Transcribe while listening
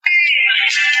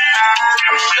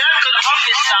Circle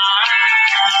officer,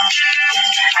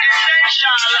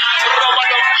 essential,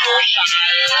 ROBERDUB crucial.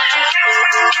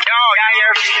 Yo, yeah,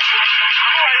 you're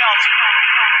more love,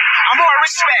 and more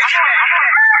respect.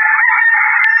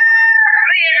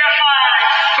 Rain a fall,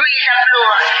 breeze a blow,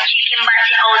 chicken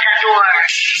body out a door.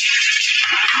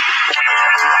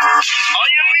 Oh,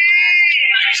 you mean?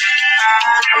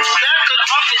 Circle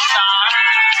officer,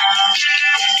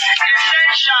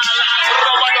 essential,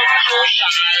 ROBERDUB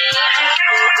crucial.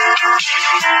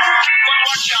 But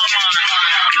watch your man.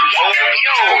 Oh,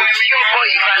 yo, your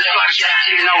boy Van Swan just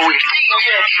chilling out with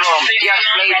DUBz from Just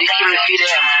Play the Tune for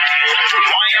them.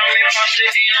 Why am I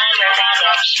passive in a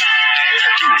ROBERDUB style?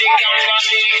 The gangbang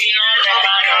in a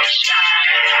ROBERDUB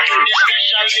style. The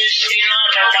specialist in a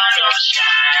ROBERDUB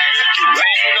style.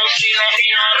 When no see no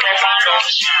in a ROBERDUB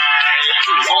style.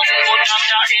 Bongo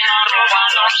Dada in a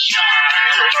ROBERDUB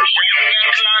style.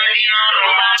 Young clan in a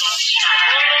ROBERDUB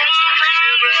style.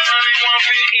 Everybody want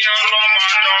to be in a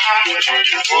ROBERDUB.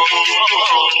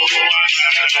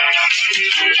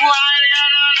 While you're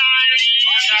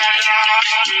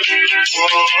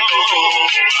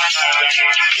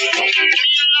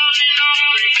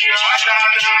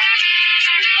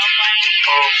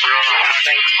Oh, bro,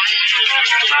 thanks.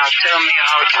 Now tell me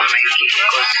how to make it,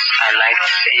 because I like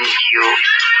to send you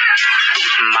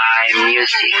my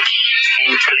music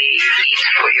and play it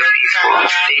for your people.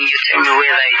 Then you tell me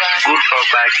whether it's good or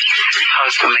bad, how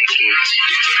to make it.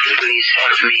 Please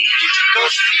help me.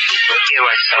 Here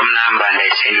was some number and I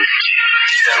send it.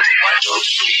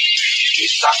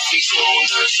 It's soft, it's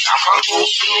old, I'm a go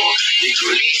slow. The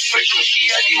girl is fresh, she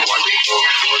had the one they go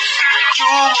good. You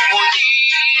would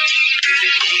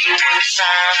give me one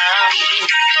sound.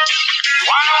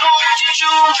 Why won't you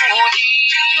do to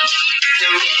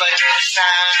make a good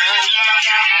sound?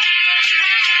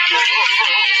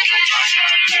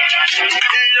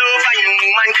 love for you,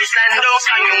 woman, kiss and dog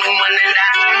for you, woman, and I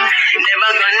never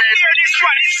gonna hear this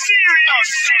one is serious.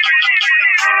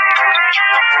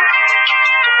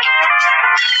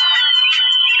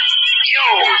 Yo,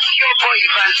 your boy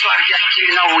Van Swan just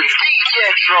chilling out with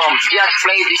DUBz from Just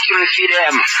Play the Tune for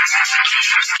them.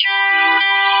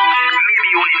 Maybe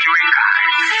you want to record.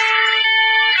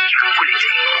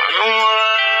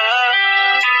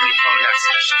 We found that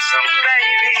special song,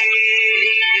 Baby,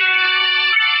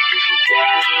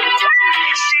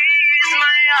 she's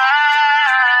my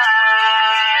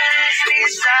heart's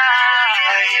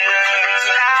desire,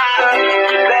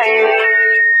 baby.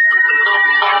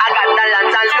 I got a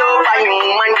lot of love for you,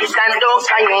 man, kiss and dogs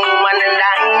for you, man, and I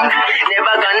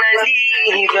never gonna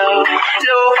leave you.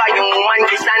 Love for you, man,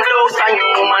 kiss and dogs for you,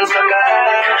 man, so girl,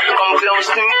 come close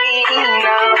to me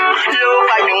now. Love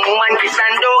for you, man, kiss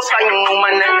and dogs for you,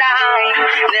 man, and I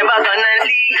never gonna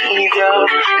leave you.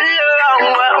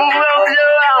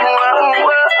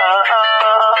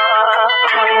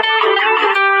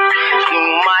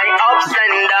 Through my ups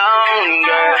and downs,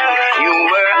 girl, you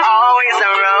were always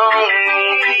around me.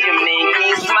 You make me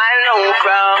smile, no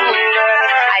frown, girl.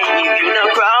 I give you the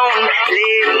crown,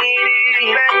 lady.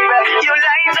 You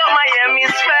light up my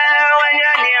hemisphere when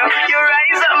you're near. You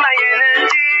rise up my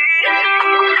energy.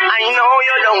 I know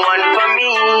you're the one for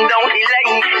me. Don't delay,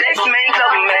 let's make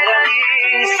love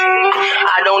melodies.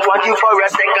 I don't want you for a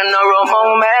second or a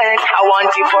moment. I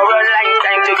want you for a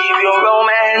lifetime to give you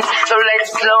romance. So let's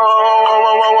slow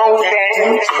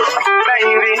dance,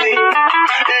 baby.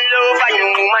 Love for you,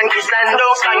 man, kiss and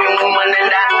dog for you, man,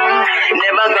 and I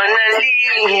never gonna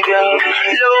leave you.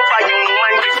 Love for you,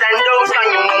 man, kiss and dog for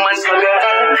you, man, so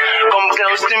girl, come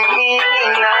close to me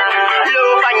now.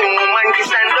 Love for you, man,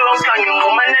 kiss and dog for you,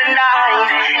 man, and I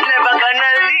never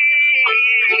gonna leave you,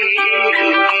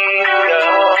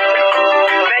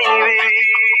 baby.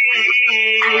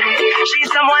 She's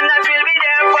someone that will be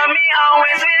there for me,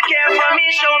 always will care for me,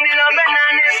 show me love and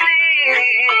honesty.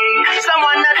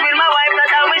 Someone that will my wife,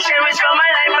 that I will cherish for my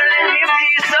life and let me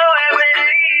feel so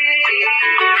heavenly.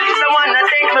 Someone that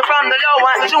takes me from the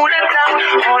lower to the top,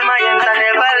 hold my hands and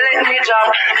never let me drop.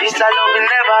 This love will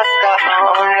never stop.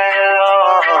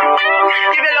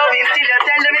 Give you love till you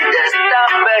tell me to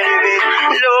stop, baby.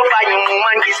 Love for you,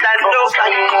 woman, kiss and love for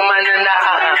you, woman, and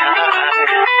I'm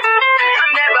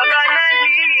never gonna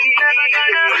leave.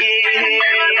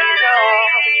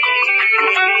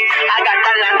 I got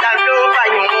a lot of love for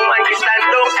you, woman, kiss and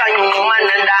love for you, woman,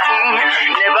 and I'm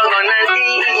never gonna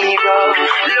leave you.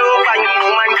 Love for you,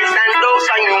 woman, kiss and love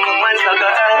for you, woman, so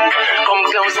girl, come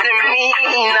close to me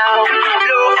now.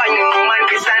 Love for you, woman,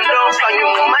 kiss and love for you,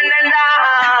 woman, and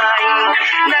I'm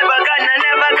never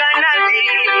gonna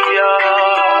leave you,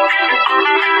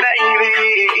 baby.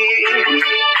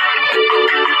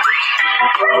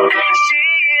 She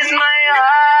is my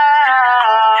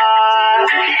heart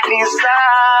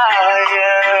desire,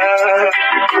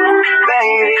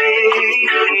 baby.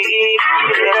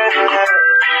 Yeah.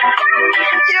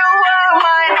 You are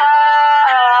my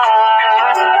heart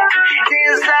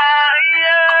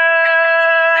desire,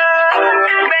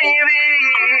 baby.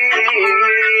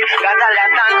 Got a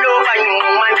lot of love for you,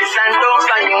 man. This and love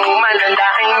for you, man, and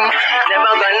I'm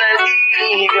never gonna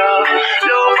leave you.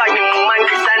 Love for you, man.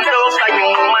 This and love for you,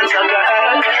 man. So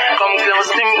girl, come close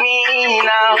to me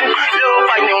now. Love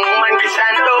for you, man. This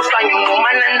and love for you,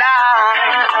 man, and I'm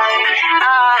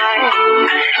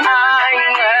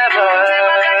never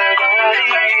gonna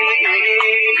leave.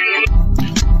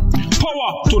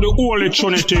 Power to the Holy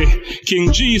Trinity,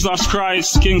 King Jesus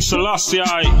Christ, King Selassie,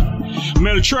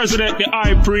 Melchizedek the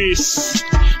High Priest,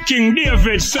 King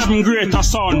David, 7 greater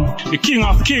son, the King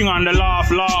of Kings and the Law of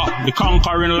Law, the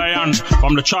conquering lion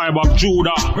from the tribe of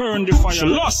Judah, burn the fire.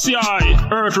 Selassie,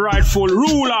 earth rightful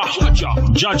ruler,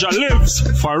 Jaja lives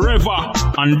forever,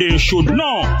 and they should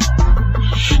know.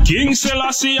 King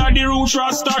Selassie are the root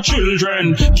Rasta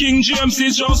children. King James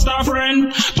is just a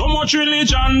friend. Too much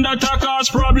religion that a cause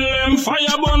problem.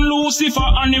 Fire burn Lucifer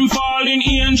and him falling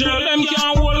angel. Them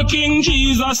can't hold King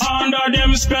Jesus under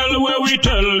them spell where we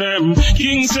tell them.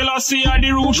 King Selassie are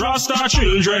the root Rasta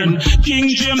children. King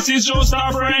James is just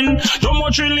a friend. Too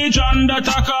much religion that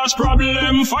a cause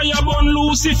problem. Fire burn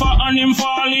Lucifer and him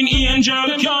falling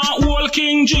angel. Can't hold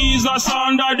King Jesus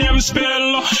under them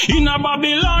spell. In a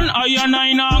Babylon,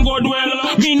 I nah go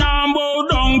dwell. Me nah bow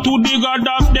down to the God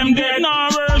of them dead. Nah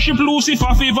worship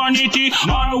Lucifer for vanity.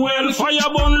 Nah well fire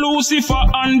burn Lucifer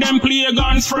and them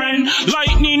pagans friend.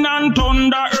 Lightning and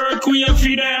thunder, earthquake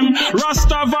for them.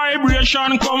 Rasta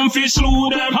vibration come fi slew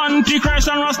them. Antichrist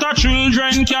and Rasta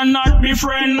children cannot be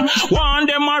friend. One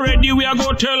them already, we a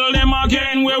go tell them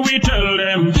again where we tell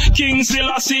them. King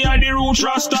Selassie are the root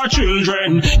Rasta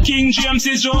children. King James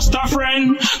is just a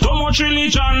friend. Too much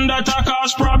religion that a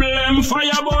cause problem.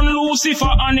 Fire burn Lucifer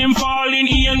and him falling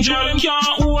angel.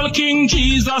 Can't hold King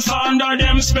Jesus under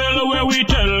them spell where we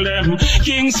tell them.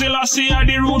 King Selassie are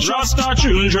the root Rasta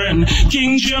children.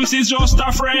 King James is just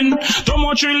a friend. Too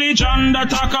much religion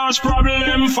that a cause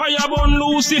problem. Fire burn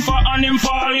Lucifer and him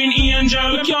falling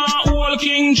angel. Can't hold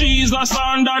King Jesus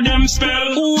under them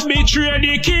spell. Who betrayed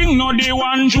the king? No the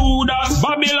one Judas.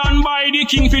 Babylon buy the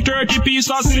king for 30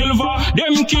 pieces of silver.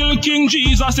 Them kill King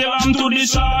Jesus, sell him to the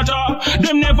slaughter.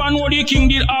 Them never know the king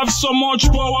did have so much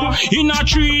power. In a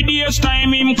 3 days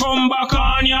time him come back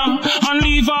on ya and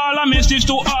leave all a message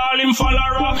to all him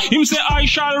follower. Him say I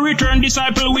shall return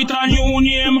disciple with a new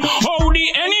name. How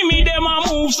the enemy them a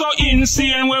move so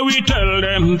insane where we tell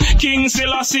them. King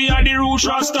Selassie are the root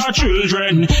Rasta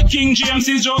children. King James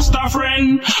is just a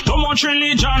friend. Too much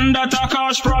religion that a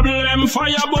cause problem.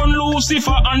 Fire burn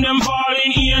Lucifer and them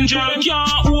falling angel.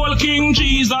 Can't hold King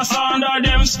Jesus under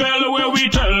them spell where we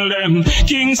tell them.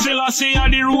 King Selassie are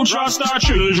the root Rasta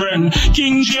children.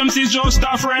 King James is just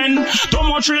a friend. Too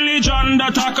much religion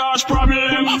that a cause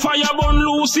problem. Fire burn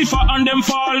Lucifer and them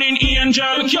falling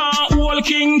angel. Can't hold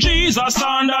King Jesus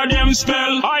under them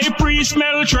spell. High priest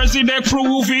Melchizedek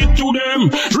prove it to them.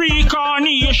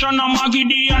 Reincarnation of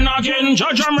Magidian again.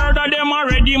 Judge murder them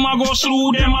already, ma go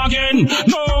slew them again.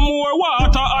 No more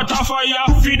water at a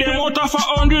fire for them. Out of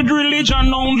 100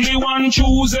 religion only one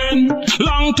choosing.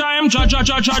 Long time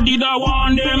Jaja did a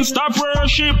warn them. Stop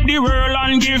worship the world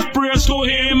and give praise to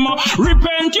him.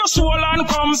 Repent your soul and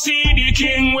come see the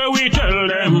king where we tell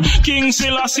them. King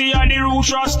Selassie are the root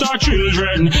Rasta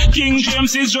children. King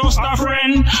James is just a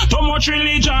friend. Too much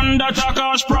religion that a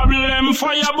cause problem.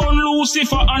 Fire burn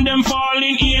Lucifer and them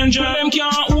falling angel. Them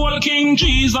can't hold King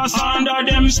Jesus under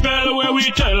them spell where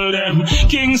we tell them.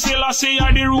 King Selassie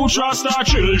are the root Rasta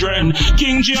children.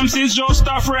 King James is just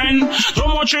a friend. Too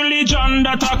much religion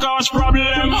that a cause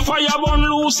problem. Fire burn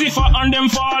Lucifer and them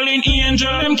falling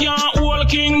angel. Them can't hold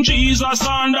King Jesus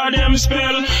under them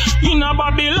spell. In a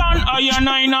Babylon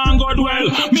I nah go dwell.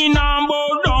 Me nah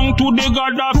bow down to the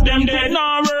God of them dead.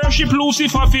 Nah worship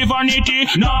Lucifer for vanity.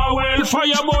 Nah well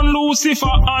fire burn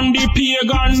Lucifer and the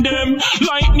pagan them.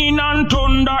 Lightning and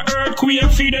thunder,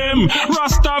 earthquake for them.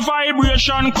 Rasta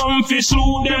vibration come fi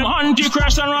slew them.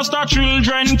 Antichrist and Rasta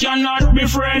children cannot be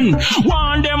friend.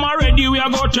 One them already, we a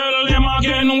go tell them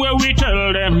again where we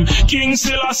tell them. King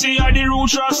Selassie are the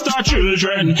root Rasta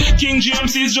children. King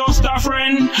James is just a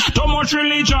friend. Too much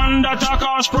religion that a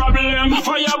cause problem.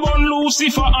 Fire burn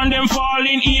Lucifer and them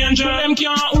falling angel. Them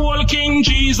can't hold King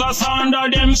Jesus under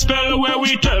them spell where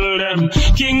we tell them.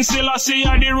 King Selassie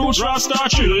are the root Rasta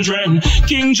children.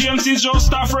 King James is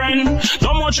just a friend.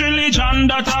 Too much religion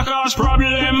that a cause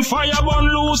problem. Fire burn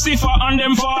Lucifer and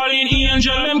them falling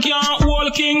angel. Them can't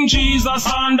hold King Jesus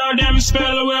under them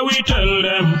spell where we tell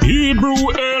them. Hebrew,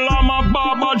 Elama,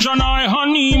 Baba, Janai,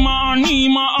 Hanima,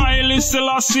 Anima, Haile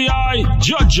Selassie,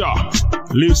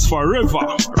 Jaja lives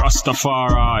forever.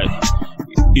 Rastafari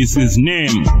is his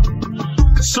name.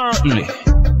 Certainly,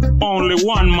 only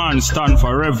one man stand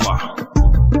forever.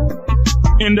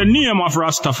 In the name of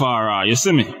Rastafari, you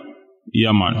see me?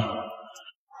 Yeah, man.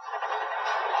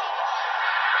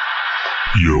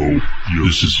 Yo,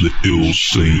 this is the ill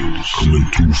saint coming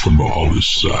through from the other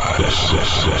side.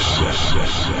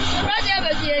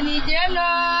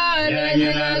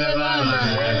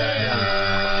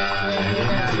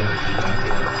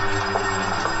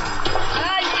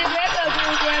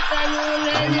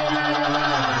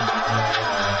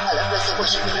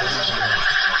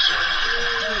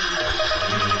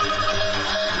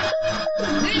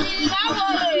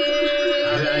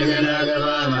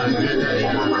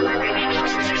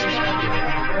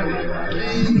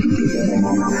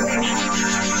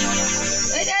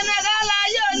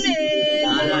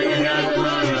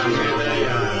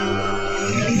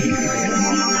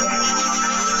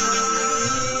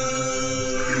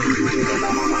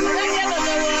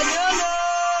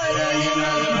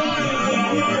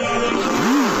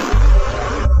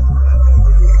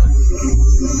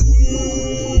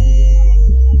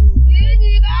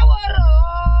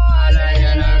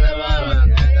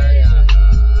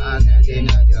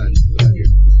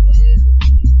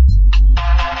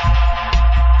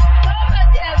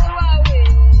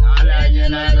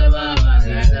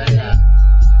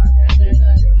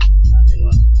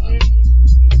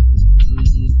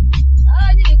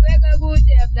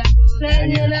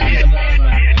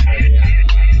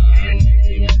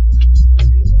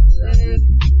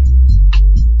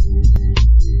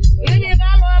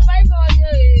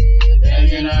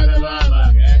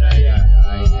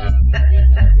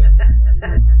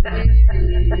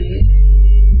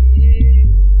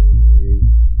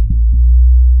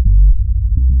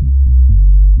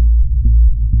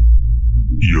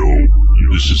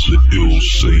 This is the ill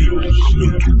saint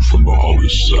coming through from the other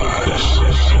side.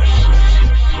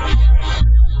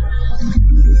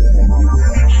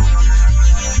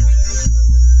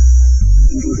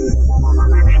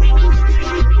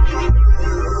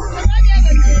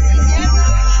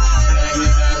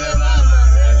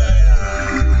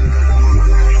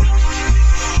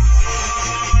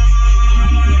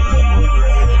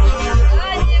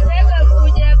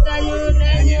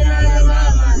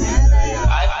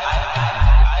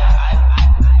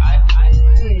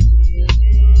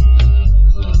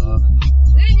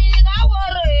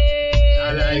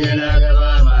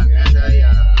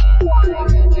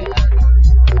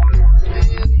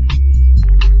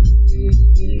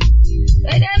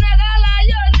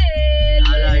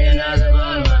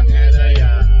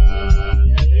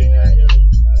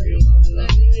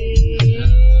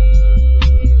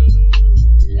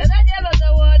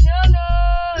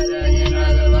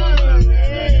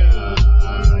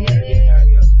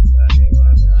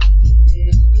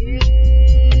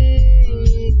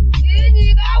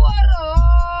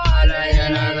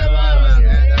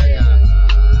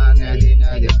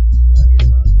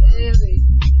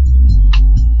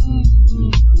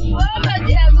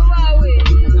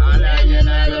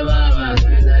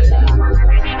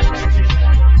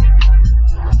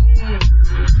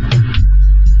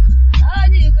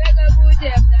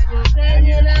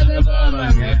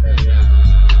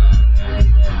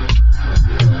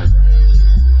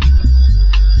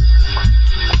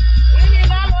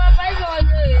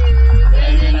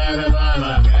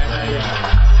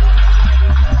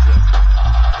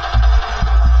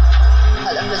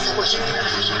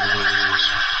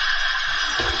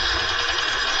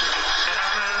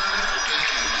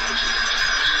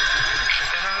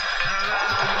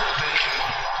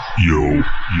 Yo,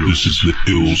 this is the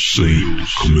ill saint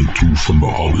coming through from the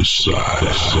other side.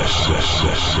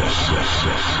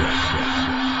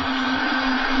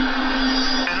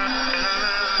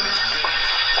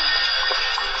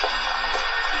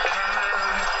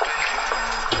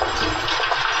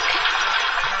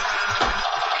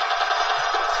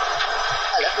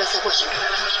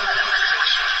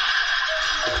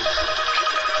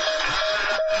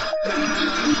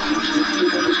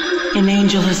 An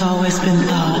angel has always been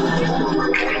thought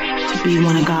to be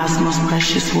one of God's most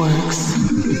precious works.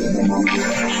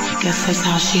 Guess that's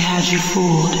how she had you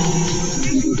fooled,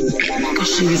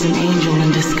 'cause she was an angel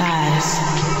in disguise.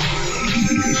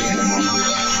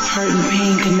 Hurt and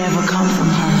pain could never come from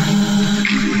her,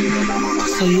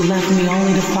 so you left me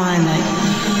only to find that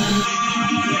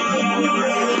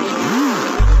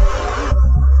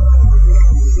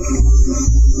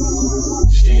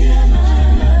still my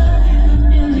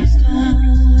love in this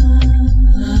time.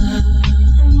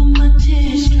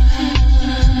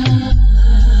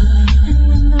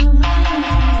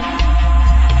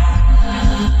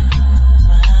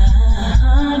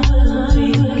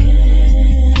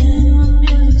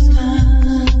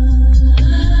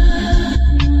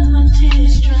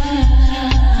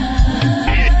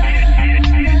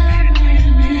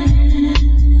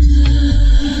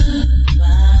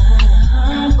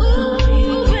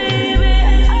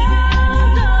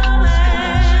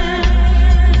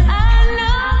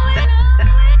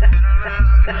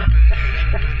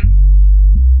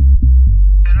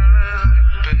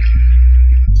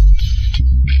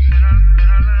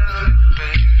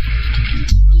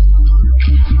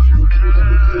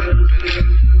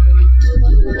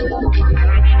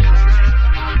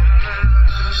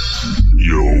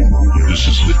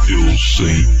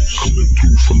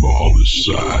 from the other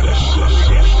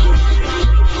side.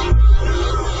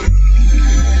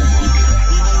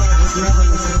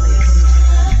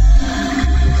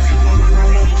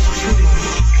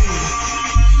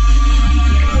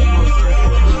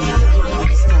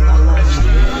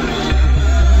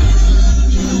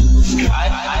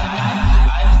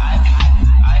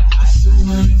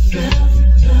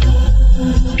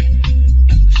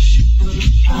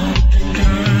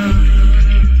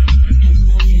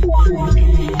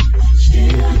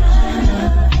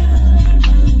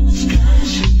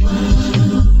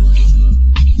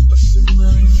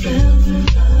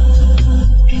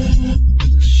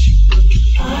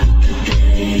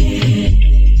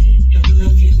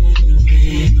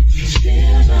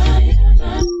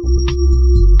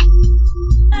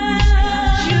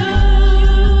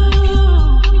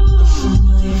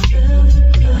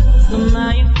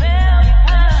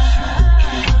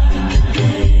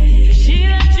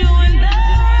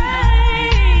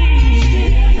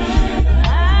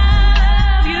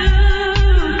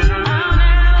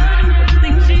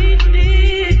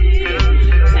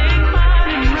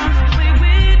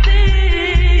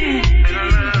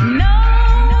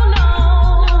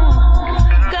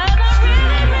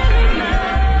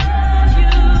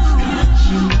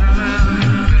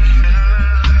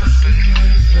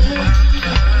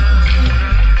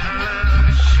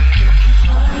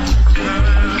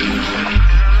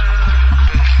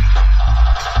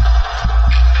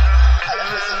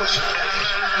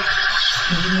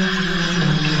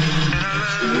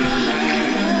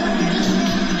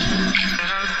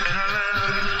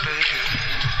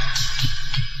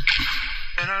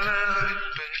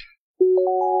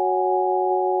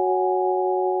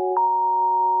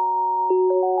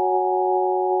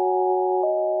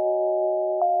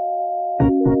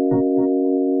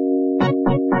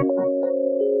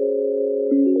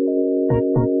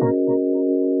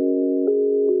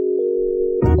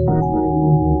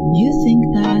 You think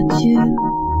that you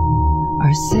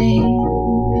are safe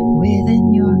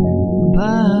within your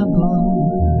bubble.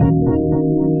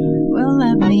 Well,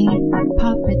 let me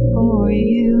pop it for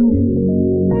you.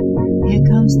 Here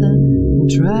comes the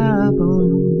trouble.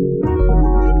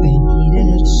 They needed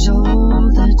a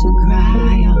shoulder to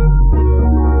cry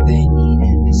on. They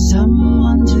needed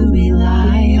someone to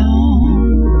rely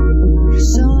on.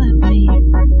 So let me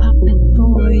pop it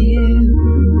for you.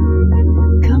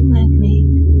 Come, let me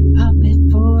pop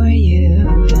it for you.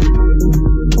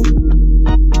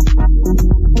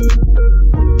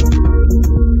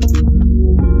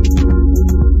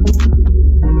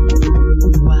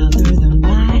 Wilder than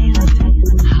wild,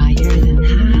 higher than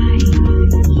high.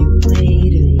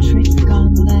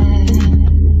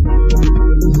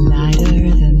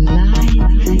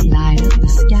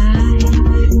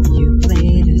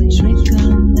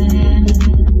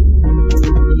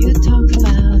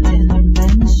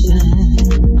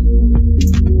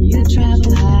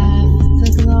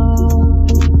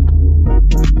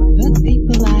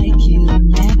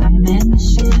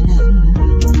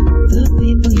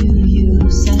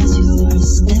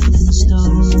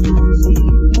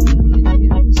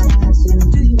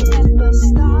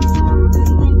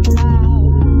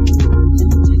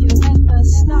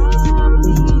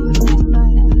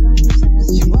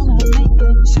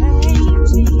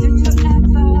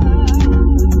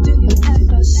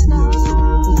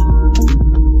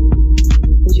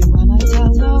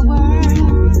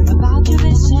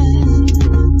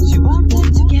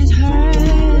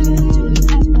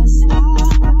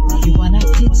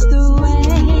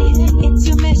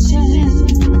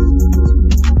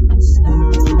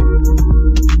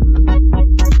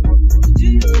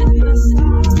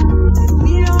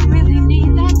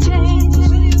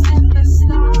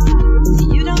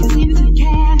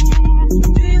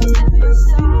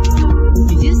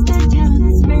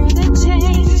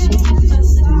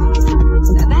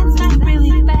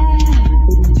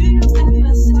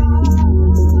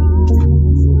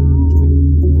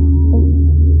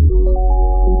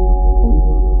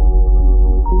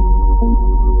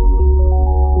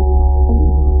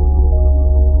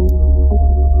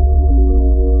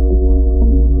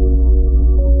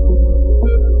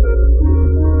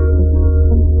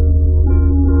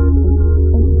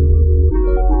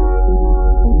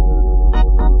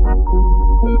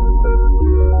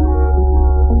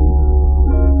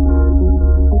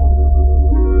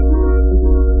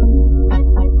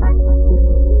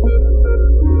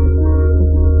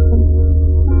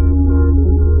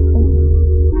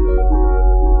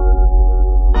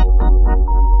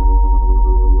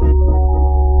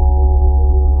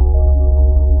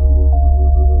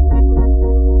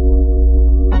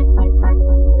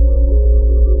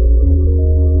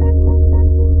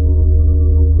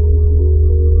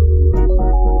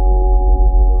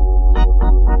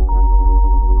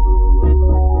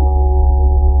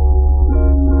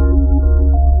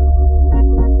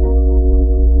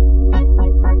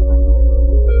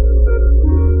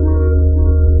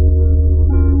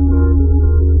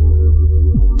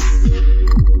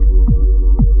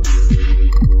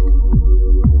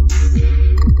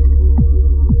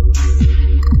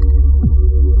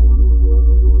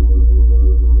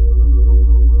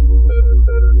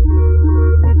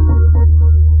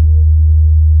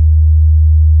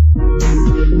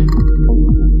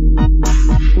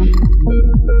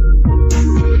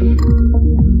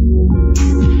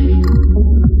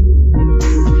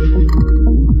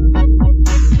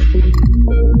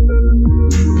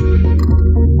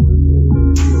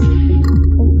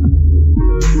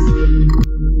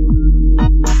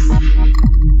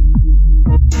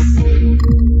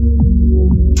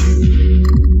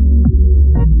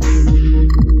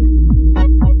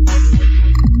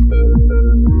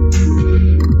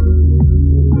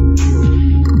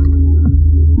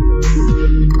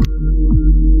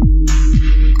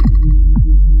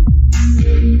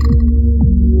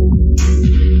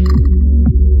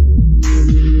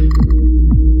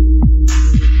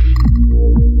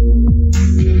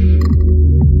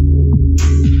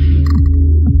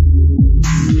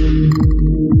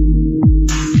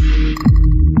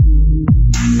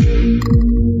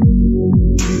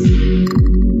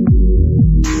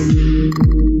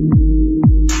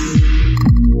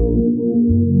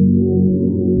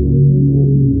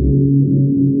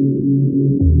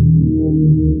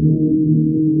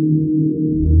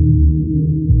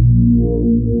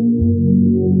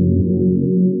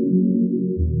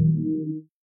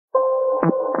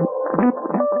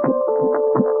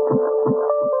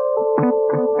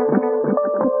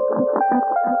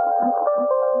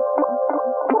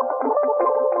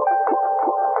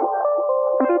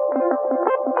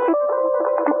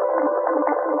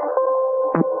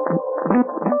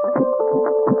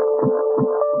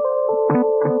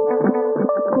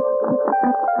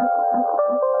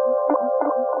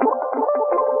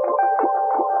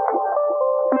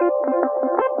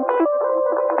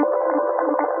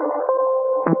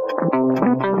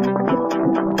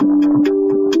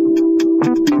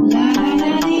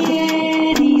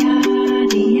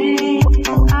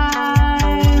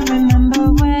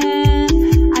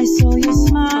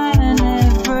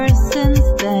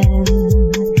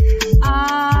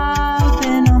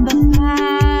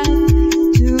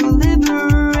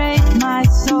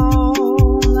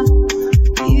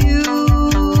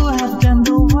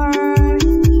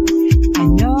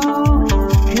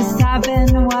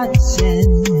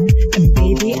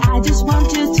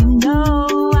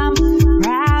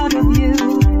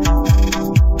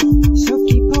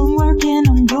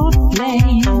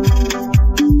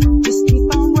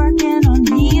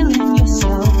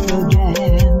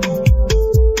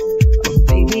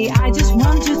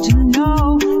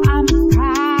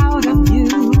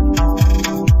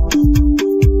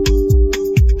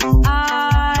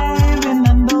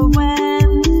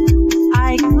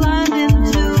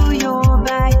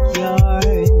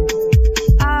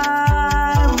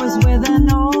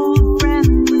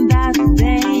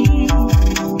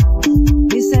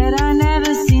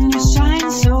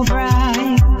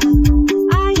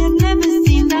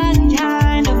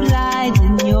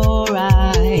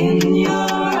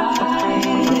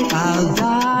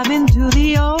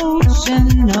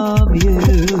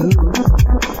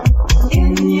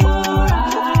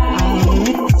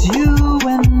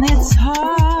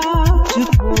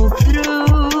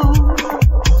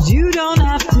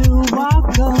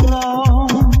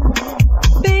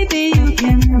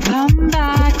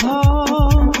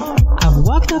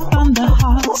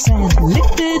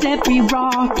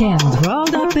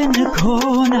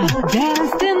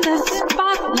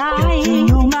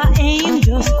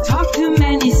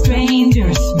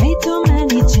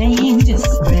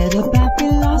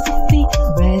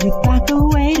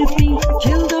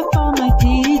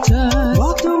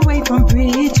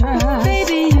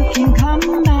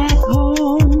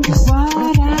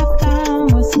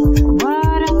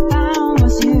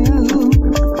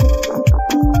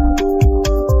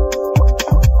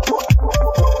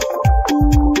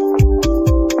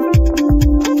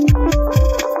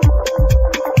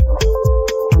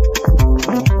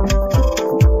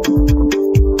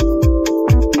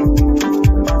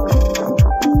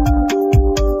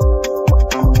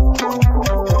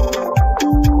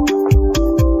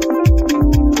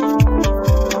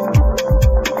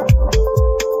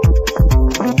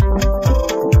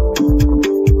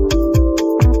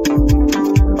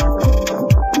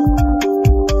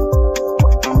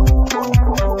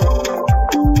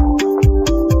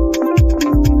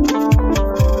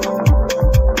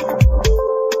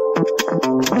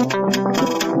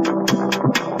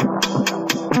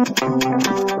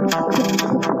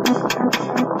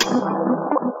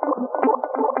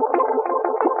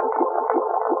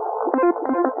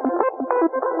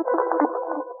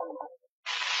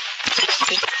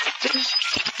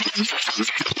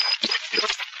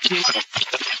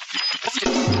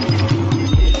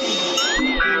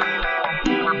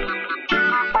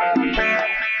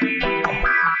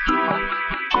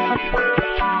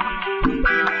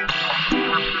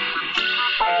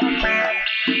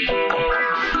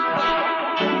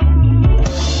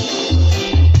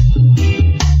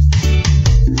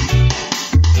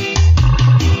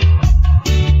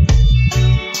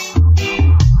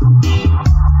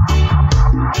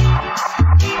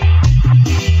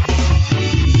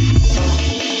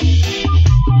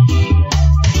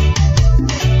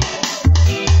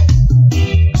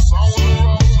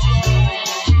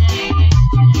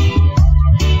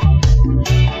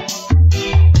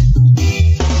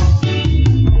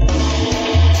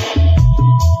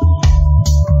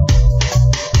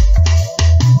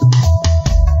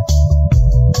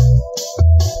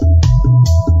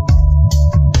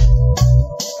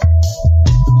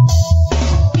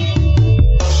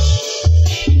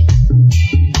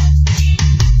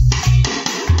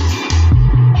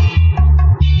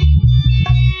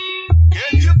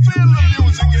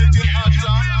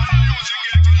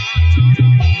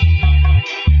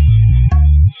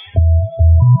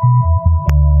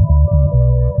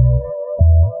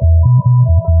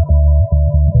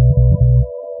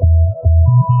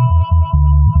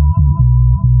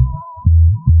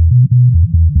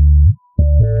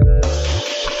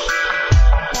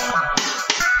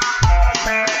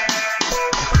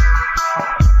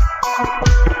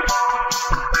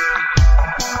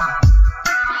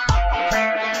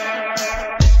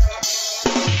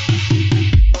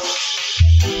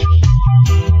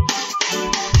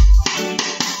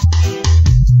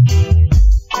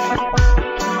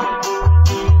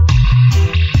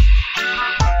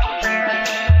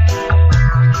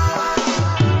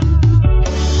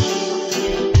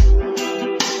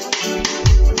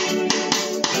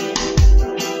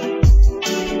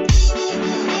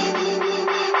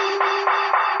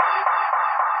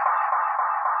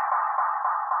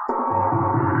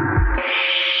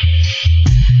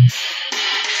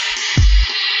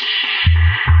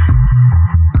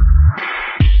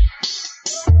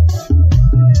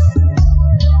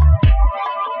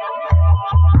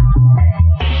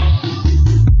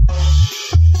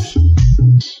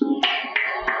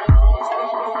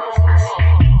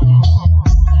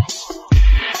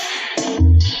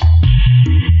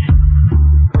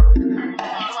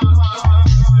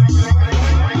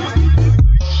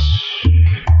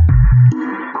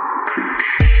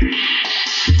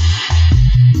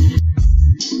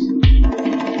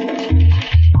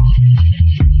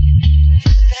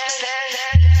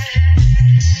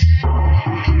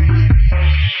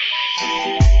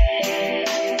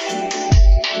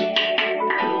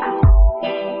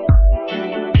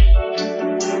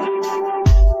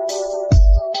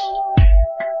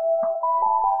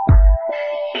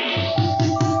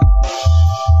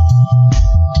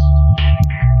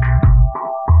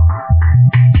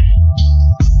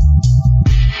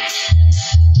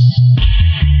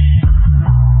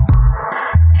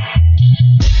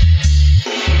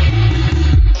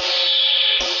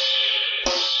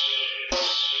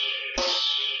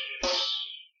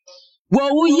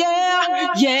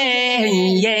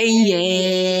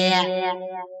 yeah.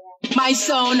 My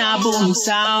sound a boom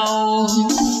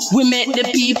sound. We make the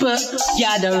people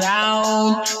gather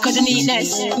round. Cause the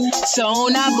neatness,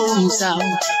 sound a boom sound.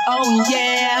 Oh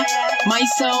yeah, my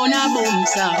sound a boom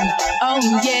sound. Oh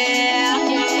yeah,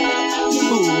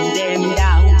 boom them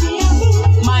down.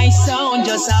 My sound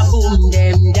just a boom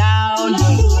them down.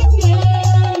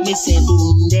 Me say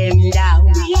boom them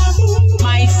down.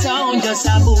 My sound just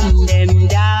a boom them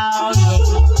down.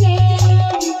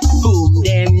 Boom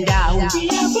them down.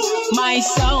 My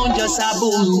sound just a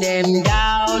boom them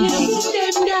down.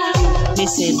 Me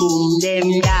say boom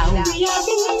them down.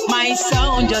 My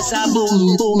sound just a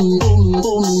boom, boom, boom,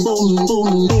 boom, boom,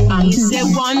 boom. And me say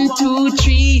 1, 2,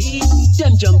 3.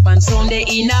 Them jump and sound they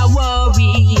in a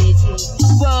worry,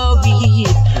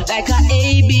 like a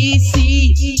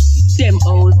ABC. Them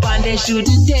old pan they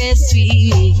shouldn't taste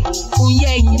sweet.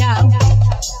 Yeah, now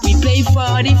we play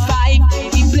 45,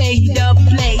 we play the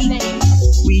play.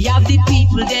 We have the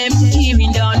people them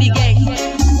tearing down the gate.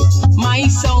 My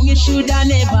song you shoulda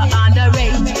never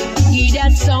underrate. Hear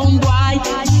that sound boy,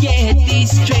 get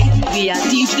this straight. We are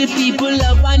teach the people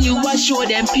love and you are show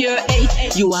them pure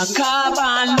hate. You are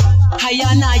carbon, high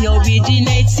and I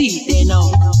originate. See they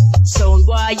know. Sound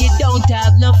boy you don't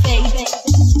have no faith.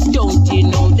 Don't you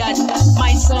know that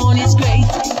my sound is great?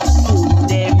 Boom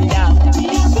them down.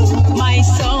 My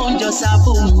sound just a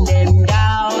boom them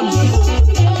down.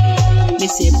 Me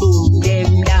say boom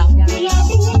them down.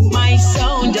 My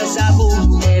sound just a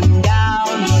boom them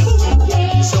down.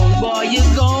 Sound boy you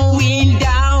going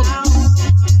down.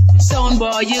 Sound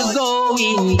boy you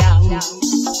going down.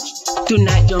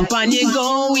 Tonight jump and you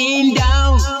going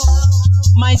down.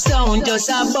 My sound just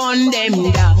a burn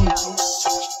them down.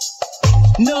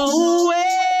 No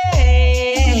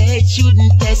way, it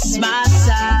shouldn't test my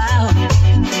sound.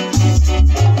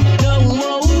 No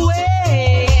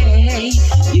way,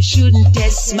 you shouldn't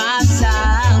test my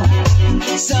sound.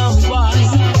 Some boy,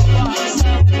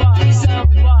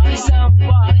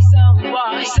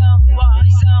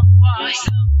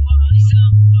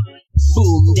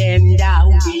 boom them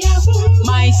down.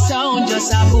 My sound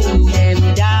just a boom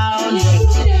them down.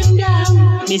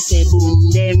 Me say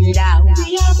boom them down.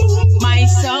 My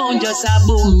sound just a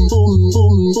boom, boom,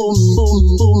 boom, boom,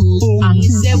 boom, boom, boom. And me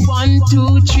say 1,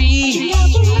 2, 3.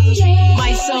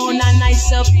 My sound a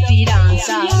nice up the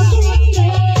dancer,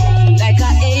 like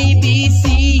a ABC.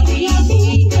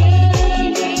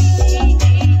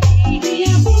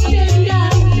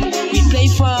 We play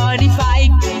 45,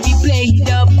 we play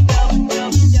dub.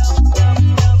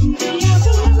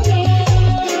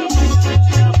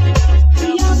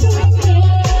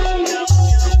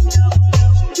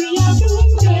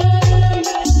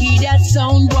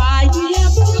 Sound boy,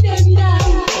 boom them down.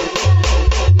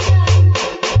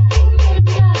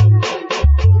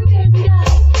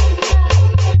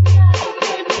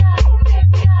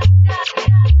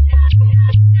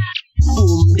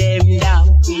 Boom them down.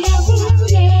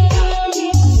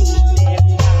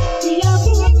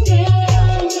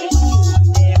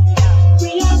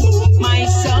 My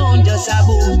sound just a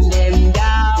boom them down.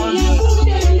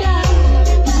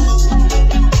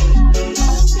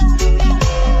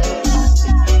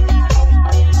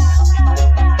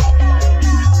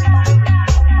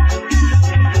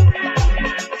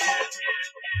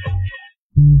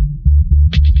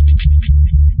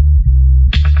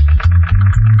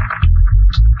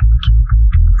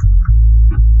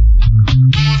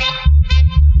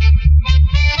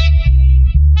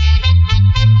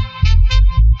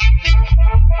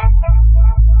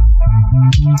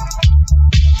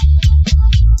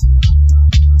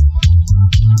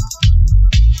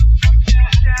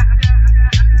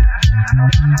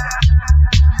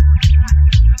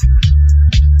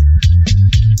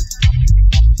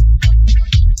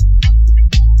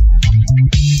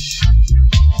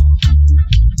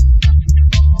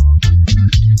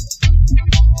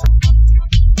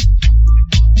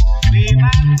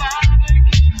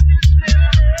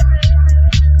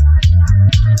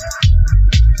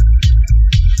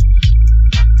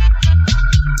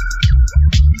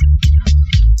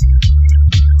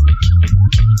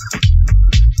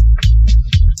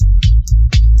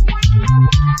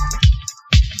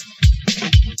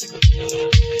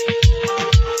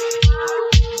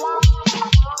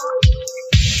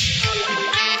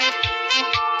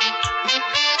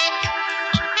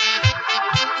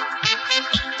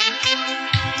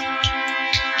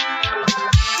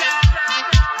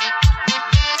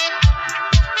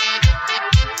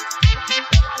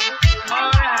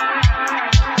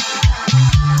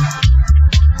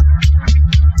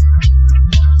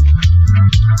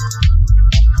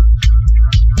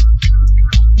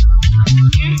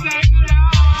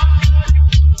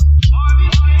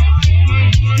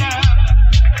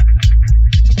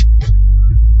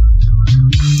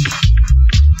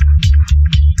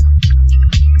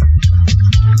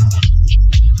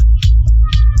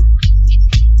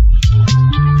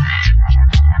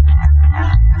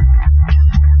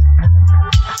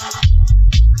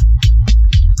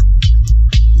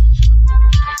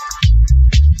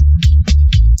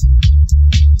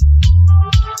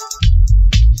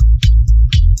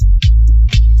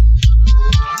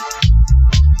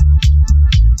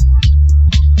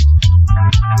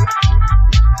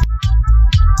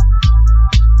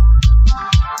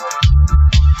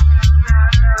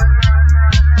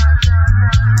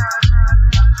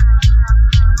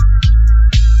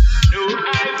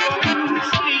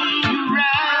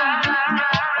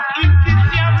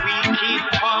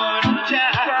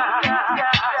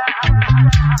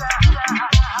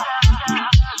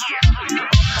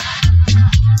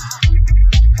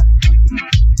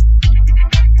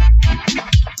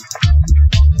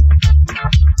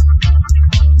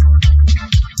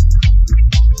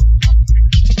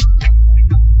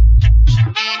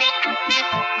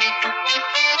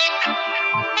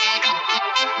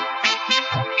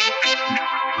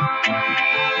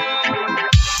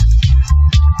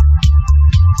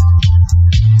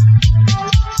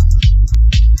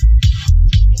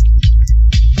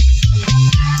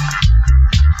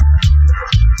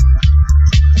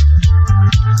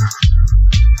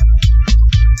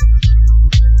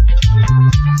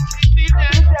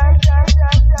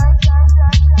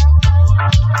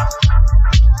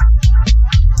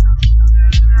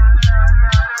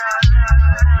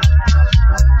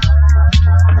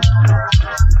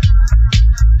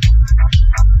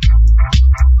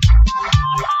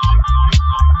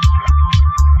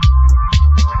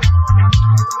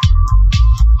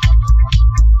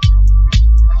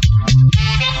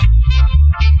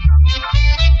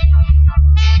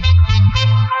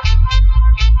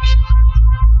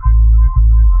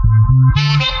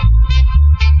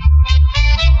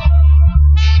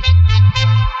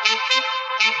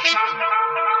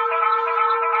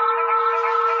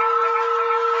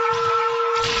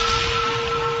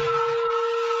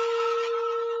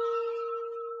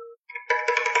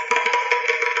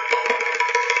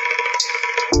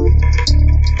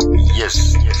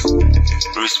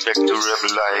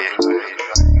 every lie,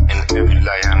 and every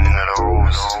lie I'm not a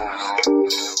host.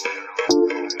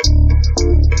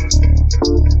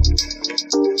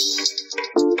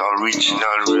 The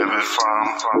original rebel farm.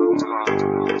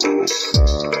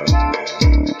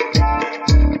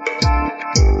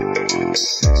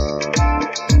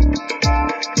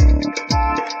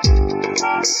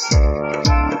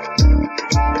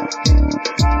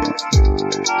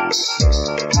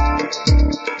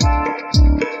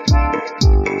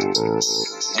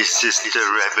 This is the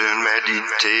rebel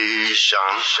meditation.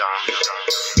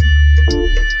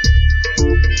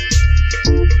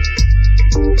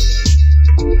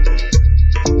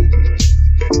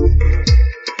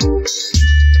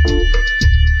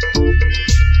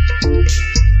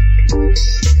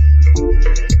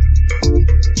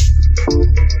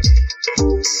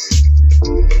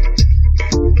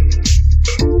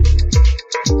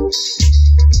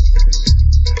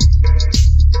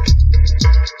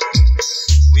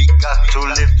 We got to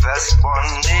live as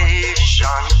one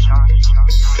nation.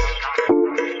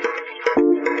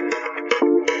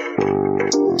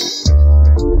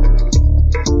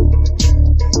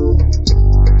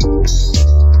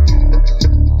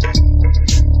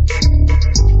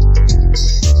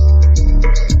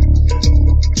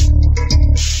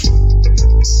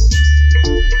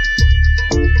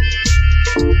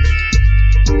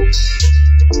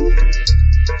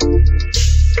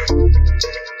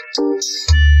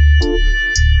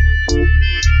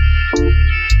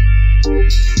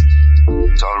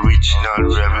 The original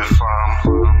rebel farm.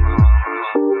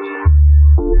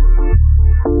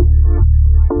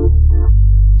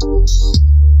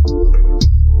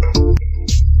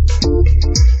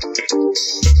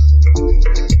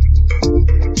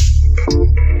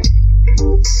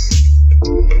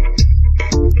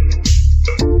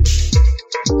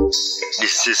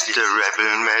 This is the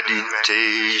rebel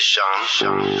meditation.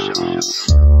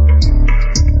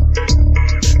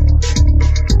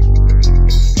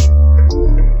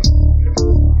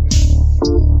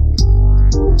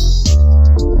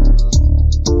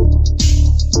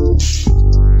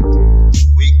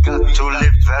 We got to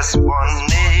live as one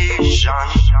nation.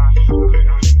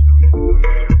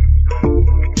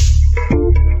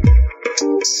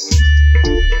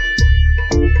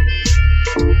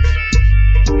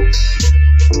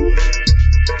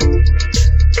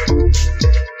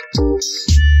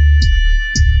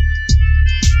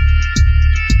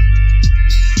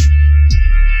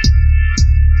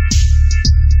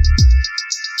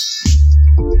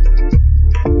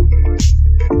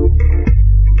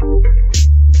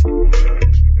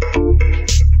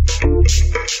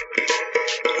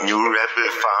 New rebel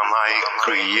farm my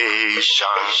creation.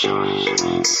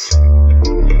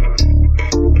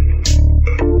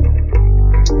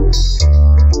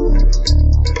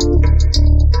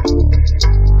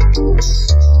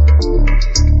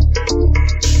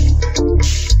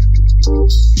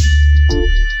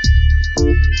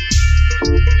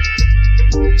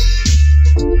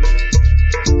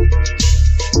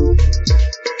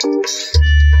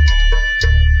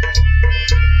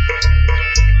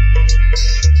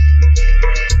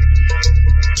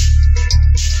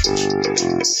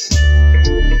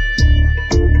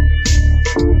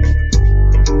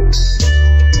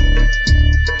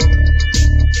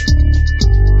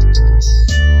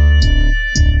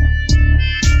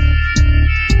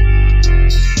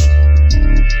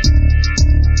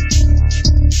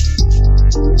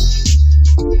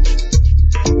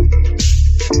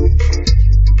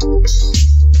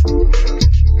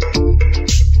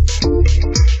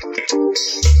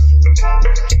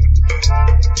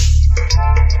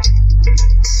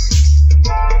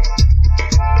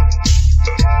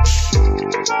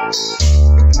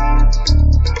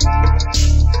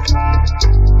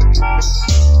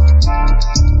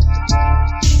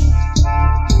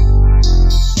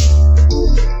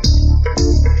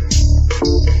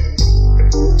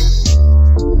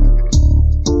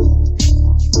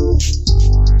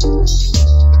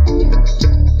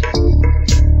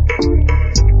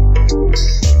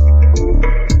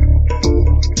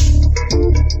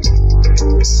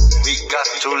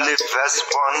 To live as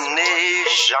one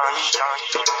nation.